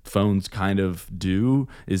what phones kind of do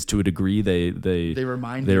is to a degree they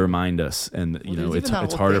remind us, and it's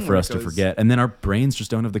harder for us to forget, and then our brains just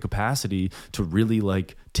don't have the capacity to really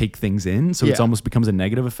like take things in, so it's almost becomes a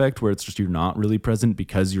negative effect where it's just you're not really present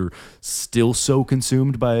because you're still so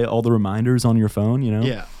consumed by all the reminders on your phone.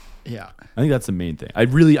 Yeah. I think that's the main thing.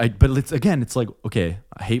 But it's like, okay,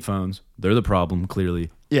 I hate phones. They're the problem,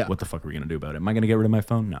 clearly. Yeah. What the fuck are we gonna do about it? Am I gonna get rid of my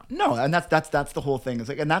phone? No. No, and that's the whole thing. It's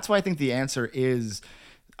like, and that's why I think the answer is,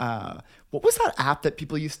 what was that app that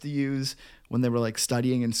people used to use when they were like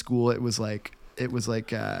studying in school? It was like it would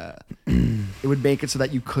make it so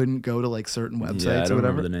that you couldn't go to like certain websites I don't or whatever.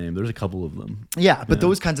 remember the name. There's a couple of them. Yeah, but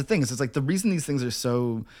those kinds of things. It's like the reason these things are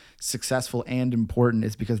so successful and important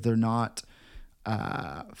is because they're not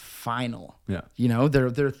final. Yeah. You know,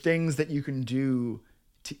 they're things that you can do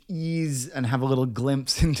to ease and have a little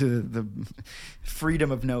glimpse into the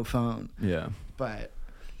freedom of no phone. Yeah. But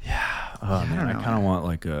yeah. Oh man, I kind of want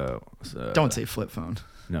like a. Don't say flip phone.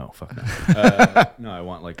 No, fuck that. No, I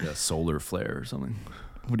want like a solar flare or something.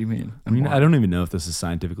 What do you mean? I mean, I don't even know if this is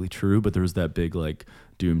scientifically true, but there was that big like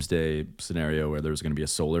doomsday scenario where there was going to be a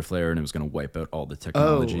solar flare and it was going to wipe out all the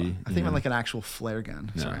technology. I think like an actual flare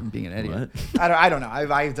gun. No. Sorry, I'm being an idiot. What? I don't know. I've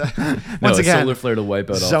once again, a solar flare to wipe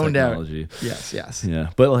out all technology. Out. Yes.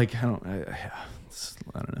 Yeah, but like I don't know.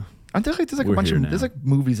 Aren't there like there's like We're a bunch of here now. there's like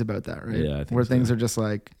movies about that, right? Yeah, I think where so. things are just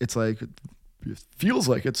like it feels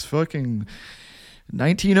like it's fucking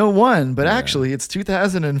 1901, but actually it's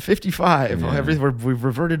 2055. Yeah. We've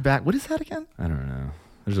reverted back. What is that again? I don't know.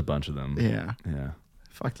 There's a bunch of them. Yeah. Yeah.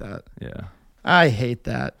 Fuck that. Yeah. I hate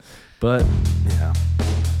that. But yeah.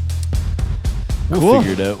 Cool. We'll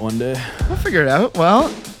figure it out one day. We'll figure it out.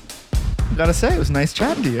 Well, I gotta say, it was nice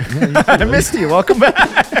chatting to you. Yeah, I missed you. Welcome back.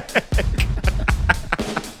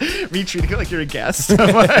 Me treating you like you're a guest.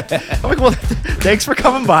 I'm like, well, thanks for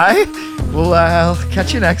coming by. We'll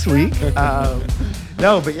catch you next week.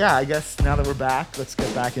 No, but yeah, I guess now that we're back, let's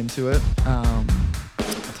get back into it. I'll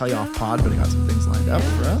tell you off pod, but I got some things lined up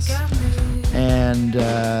for us. And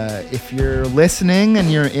if you're listening and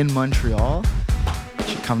you're in Montreal, you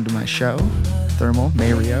should come to my show, Thermal,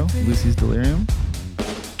 Mario, Lucy's Delirium,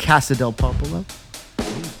 Casa del Popolo,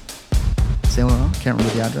 Saint Laurent, can't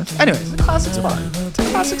remember the address. Anyways, it's a classic spot. It's a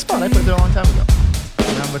classic spot. I played there a long time ago.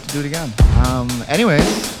 And now I'm about to do it again. Anyways,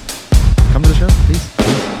 come to the show. Peace.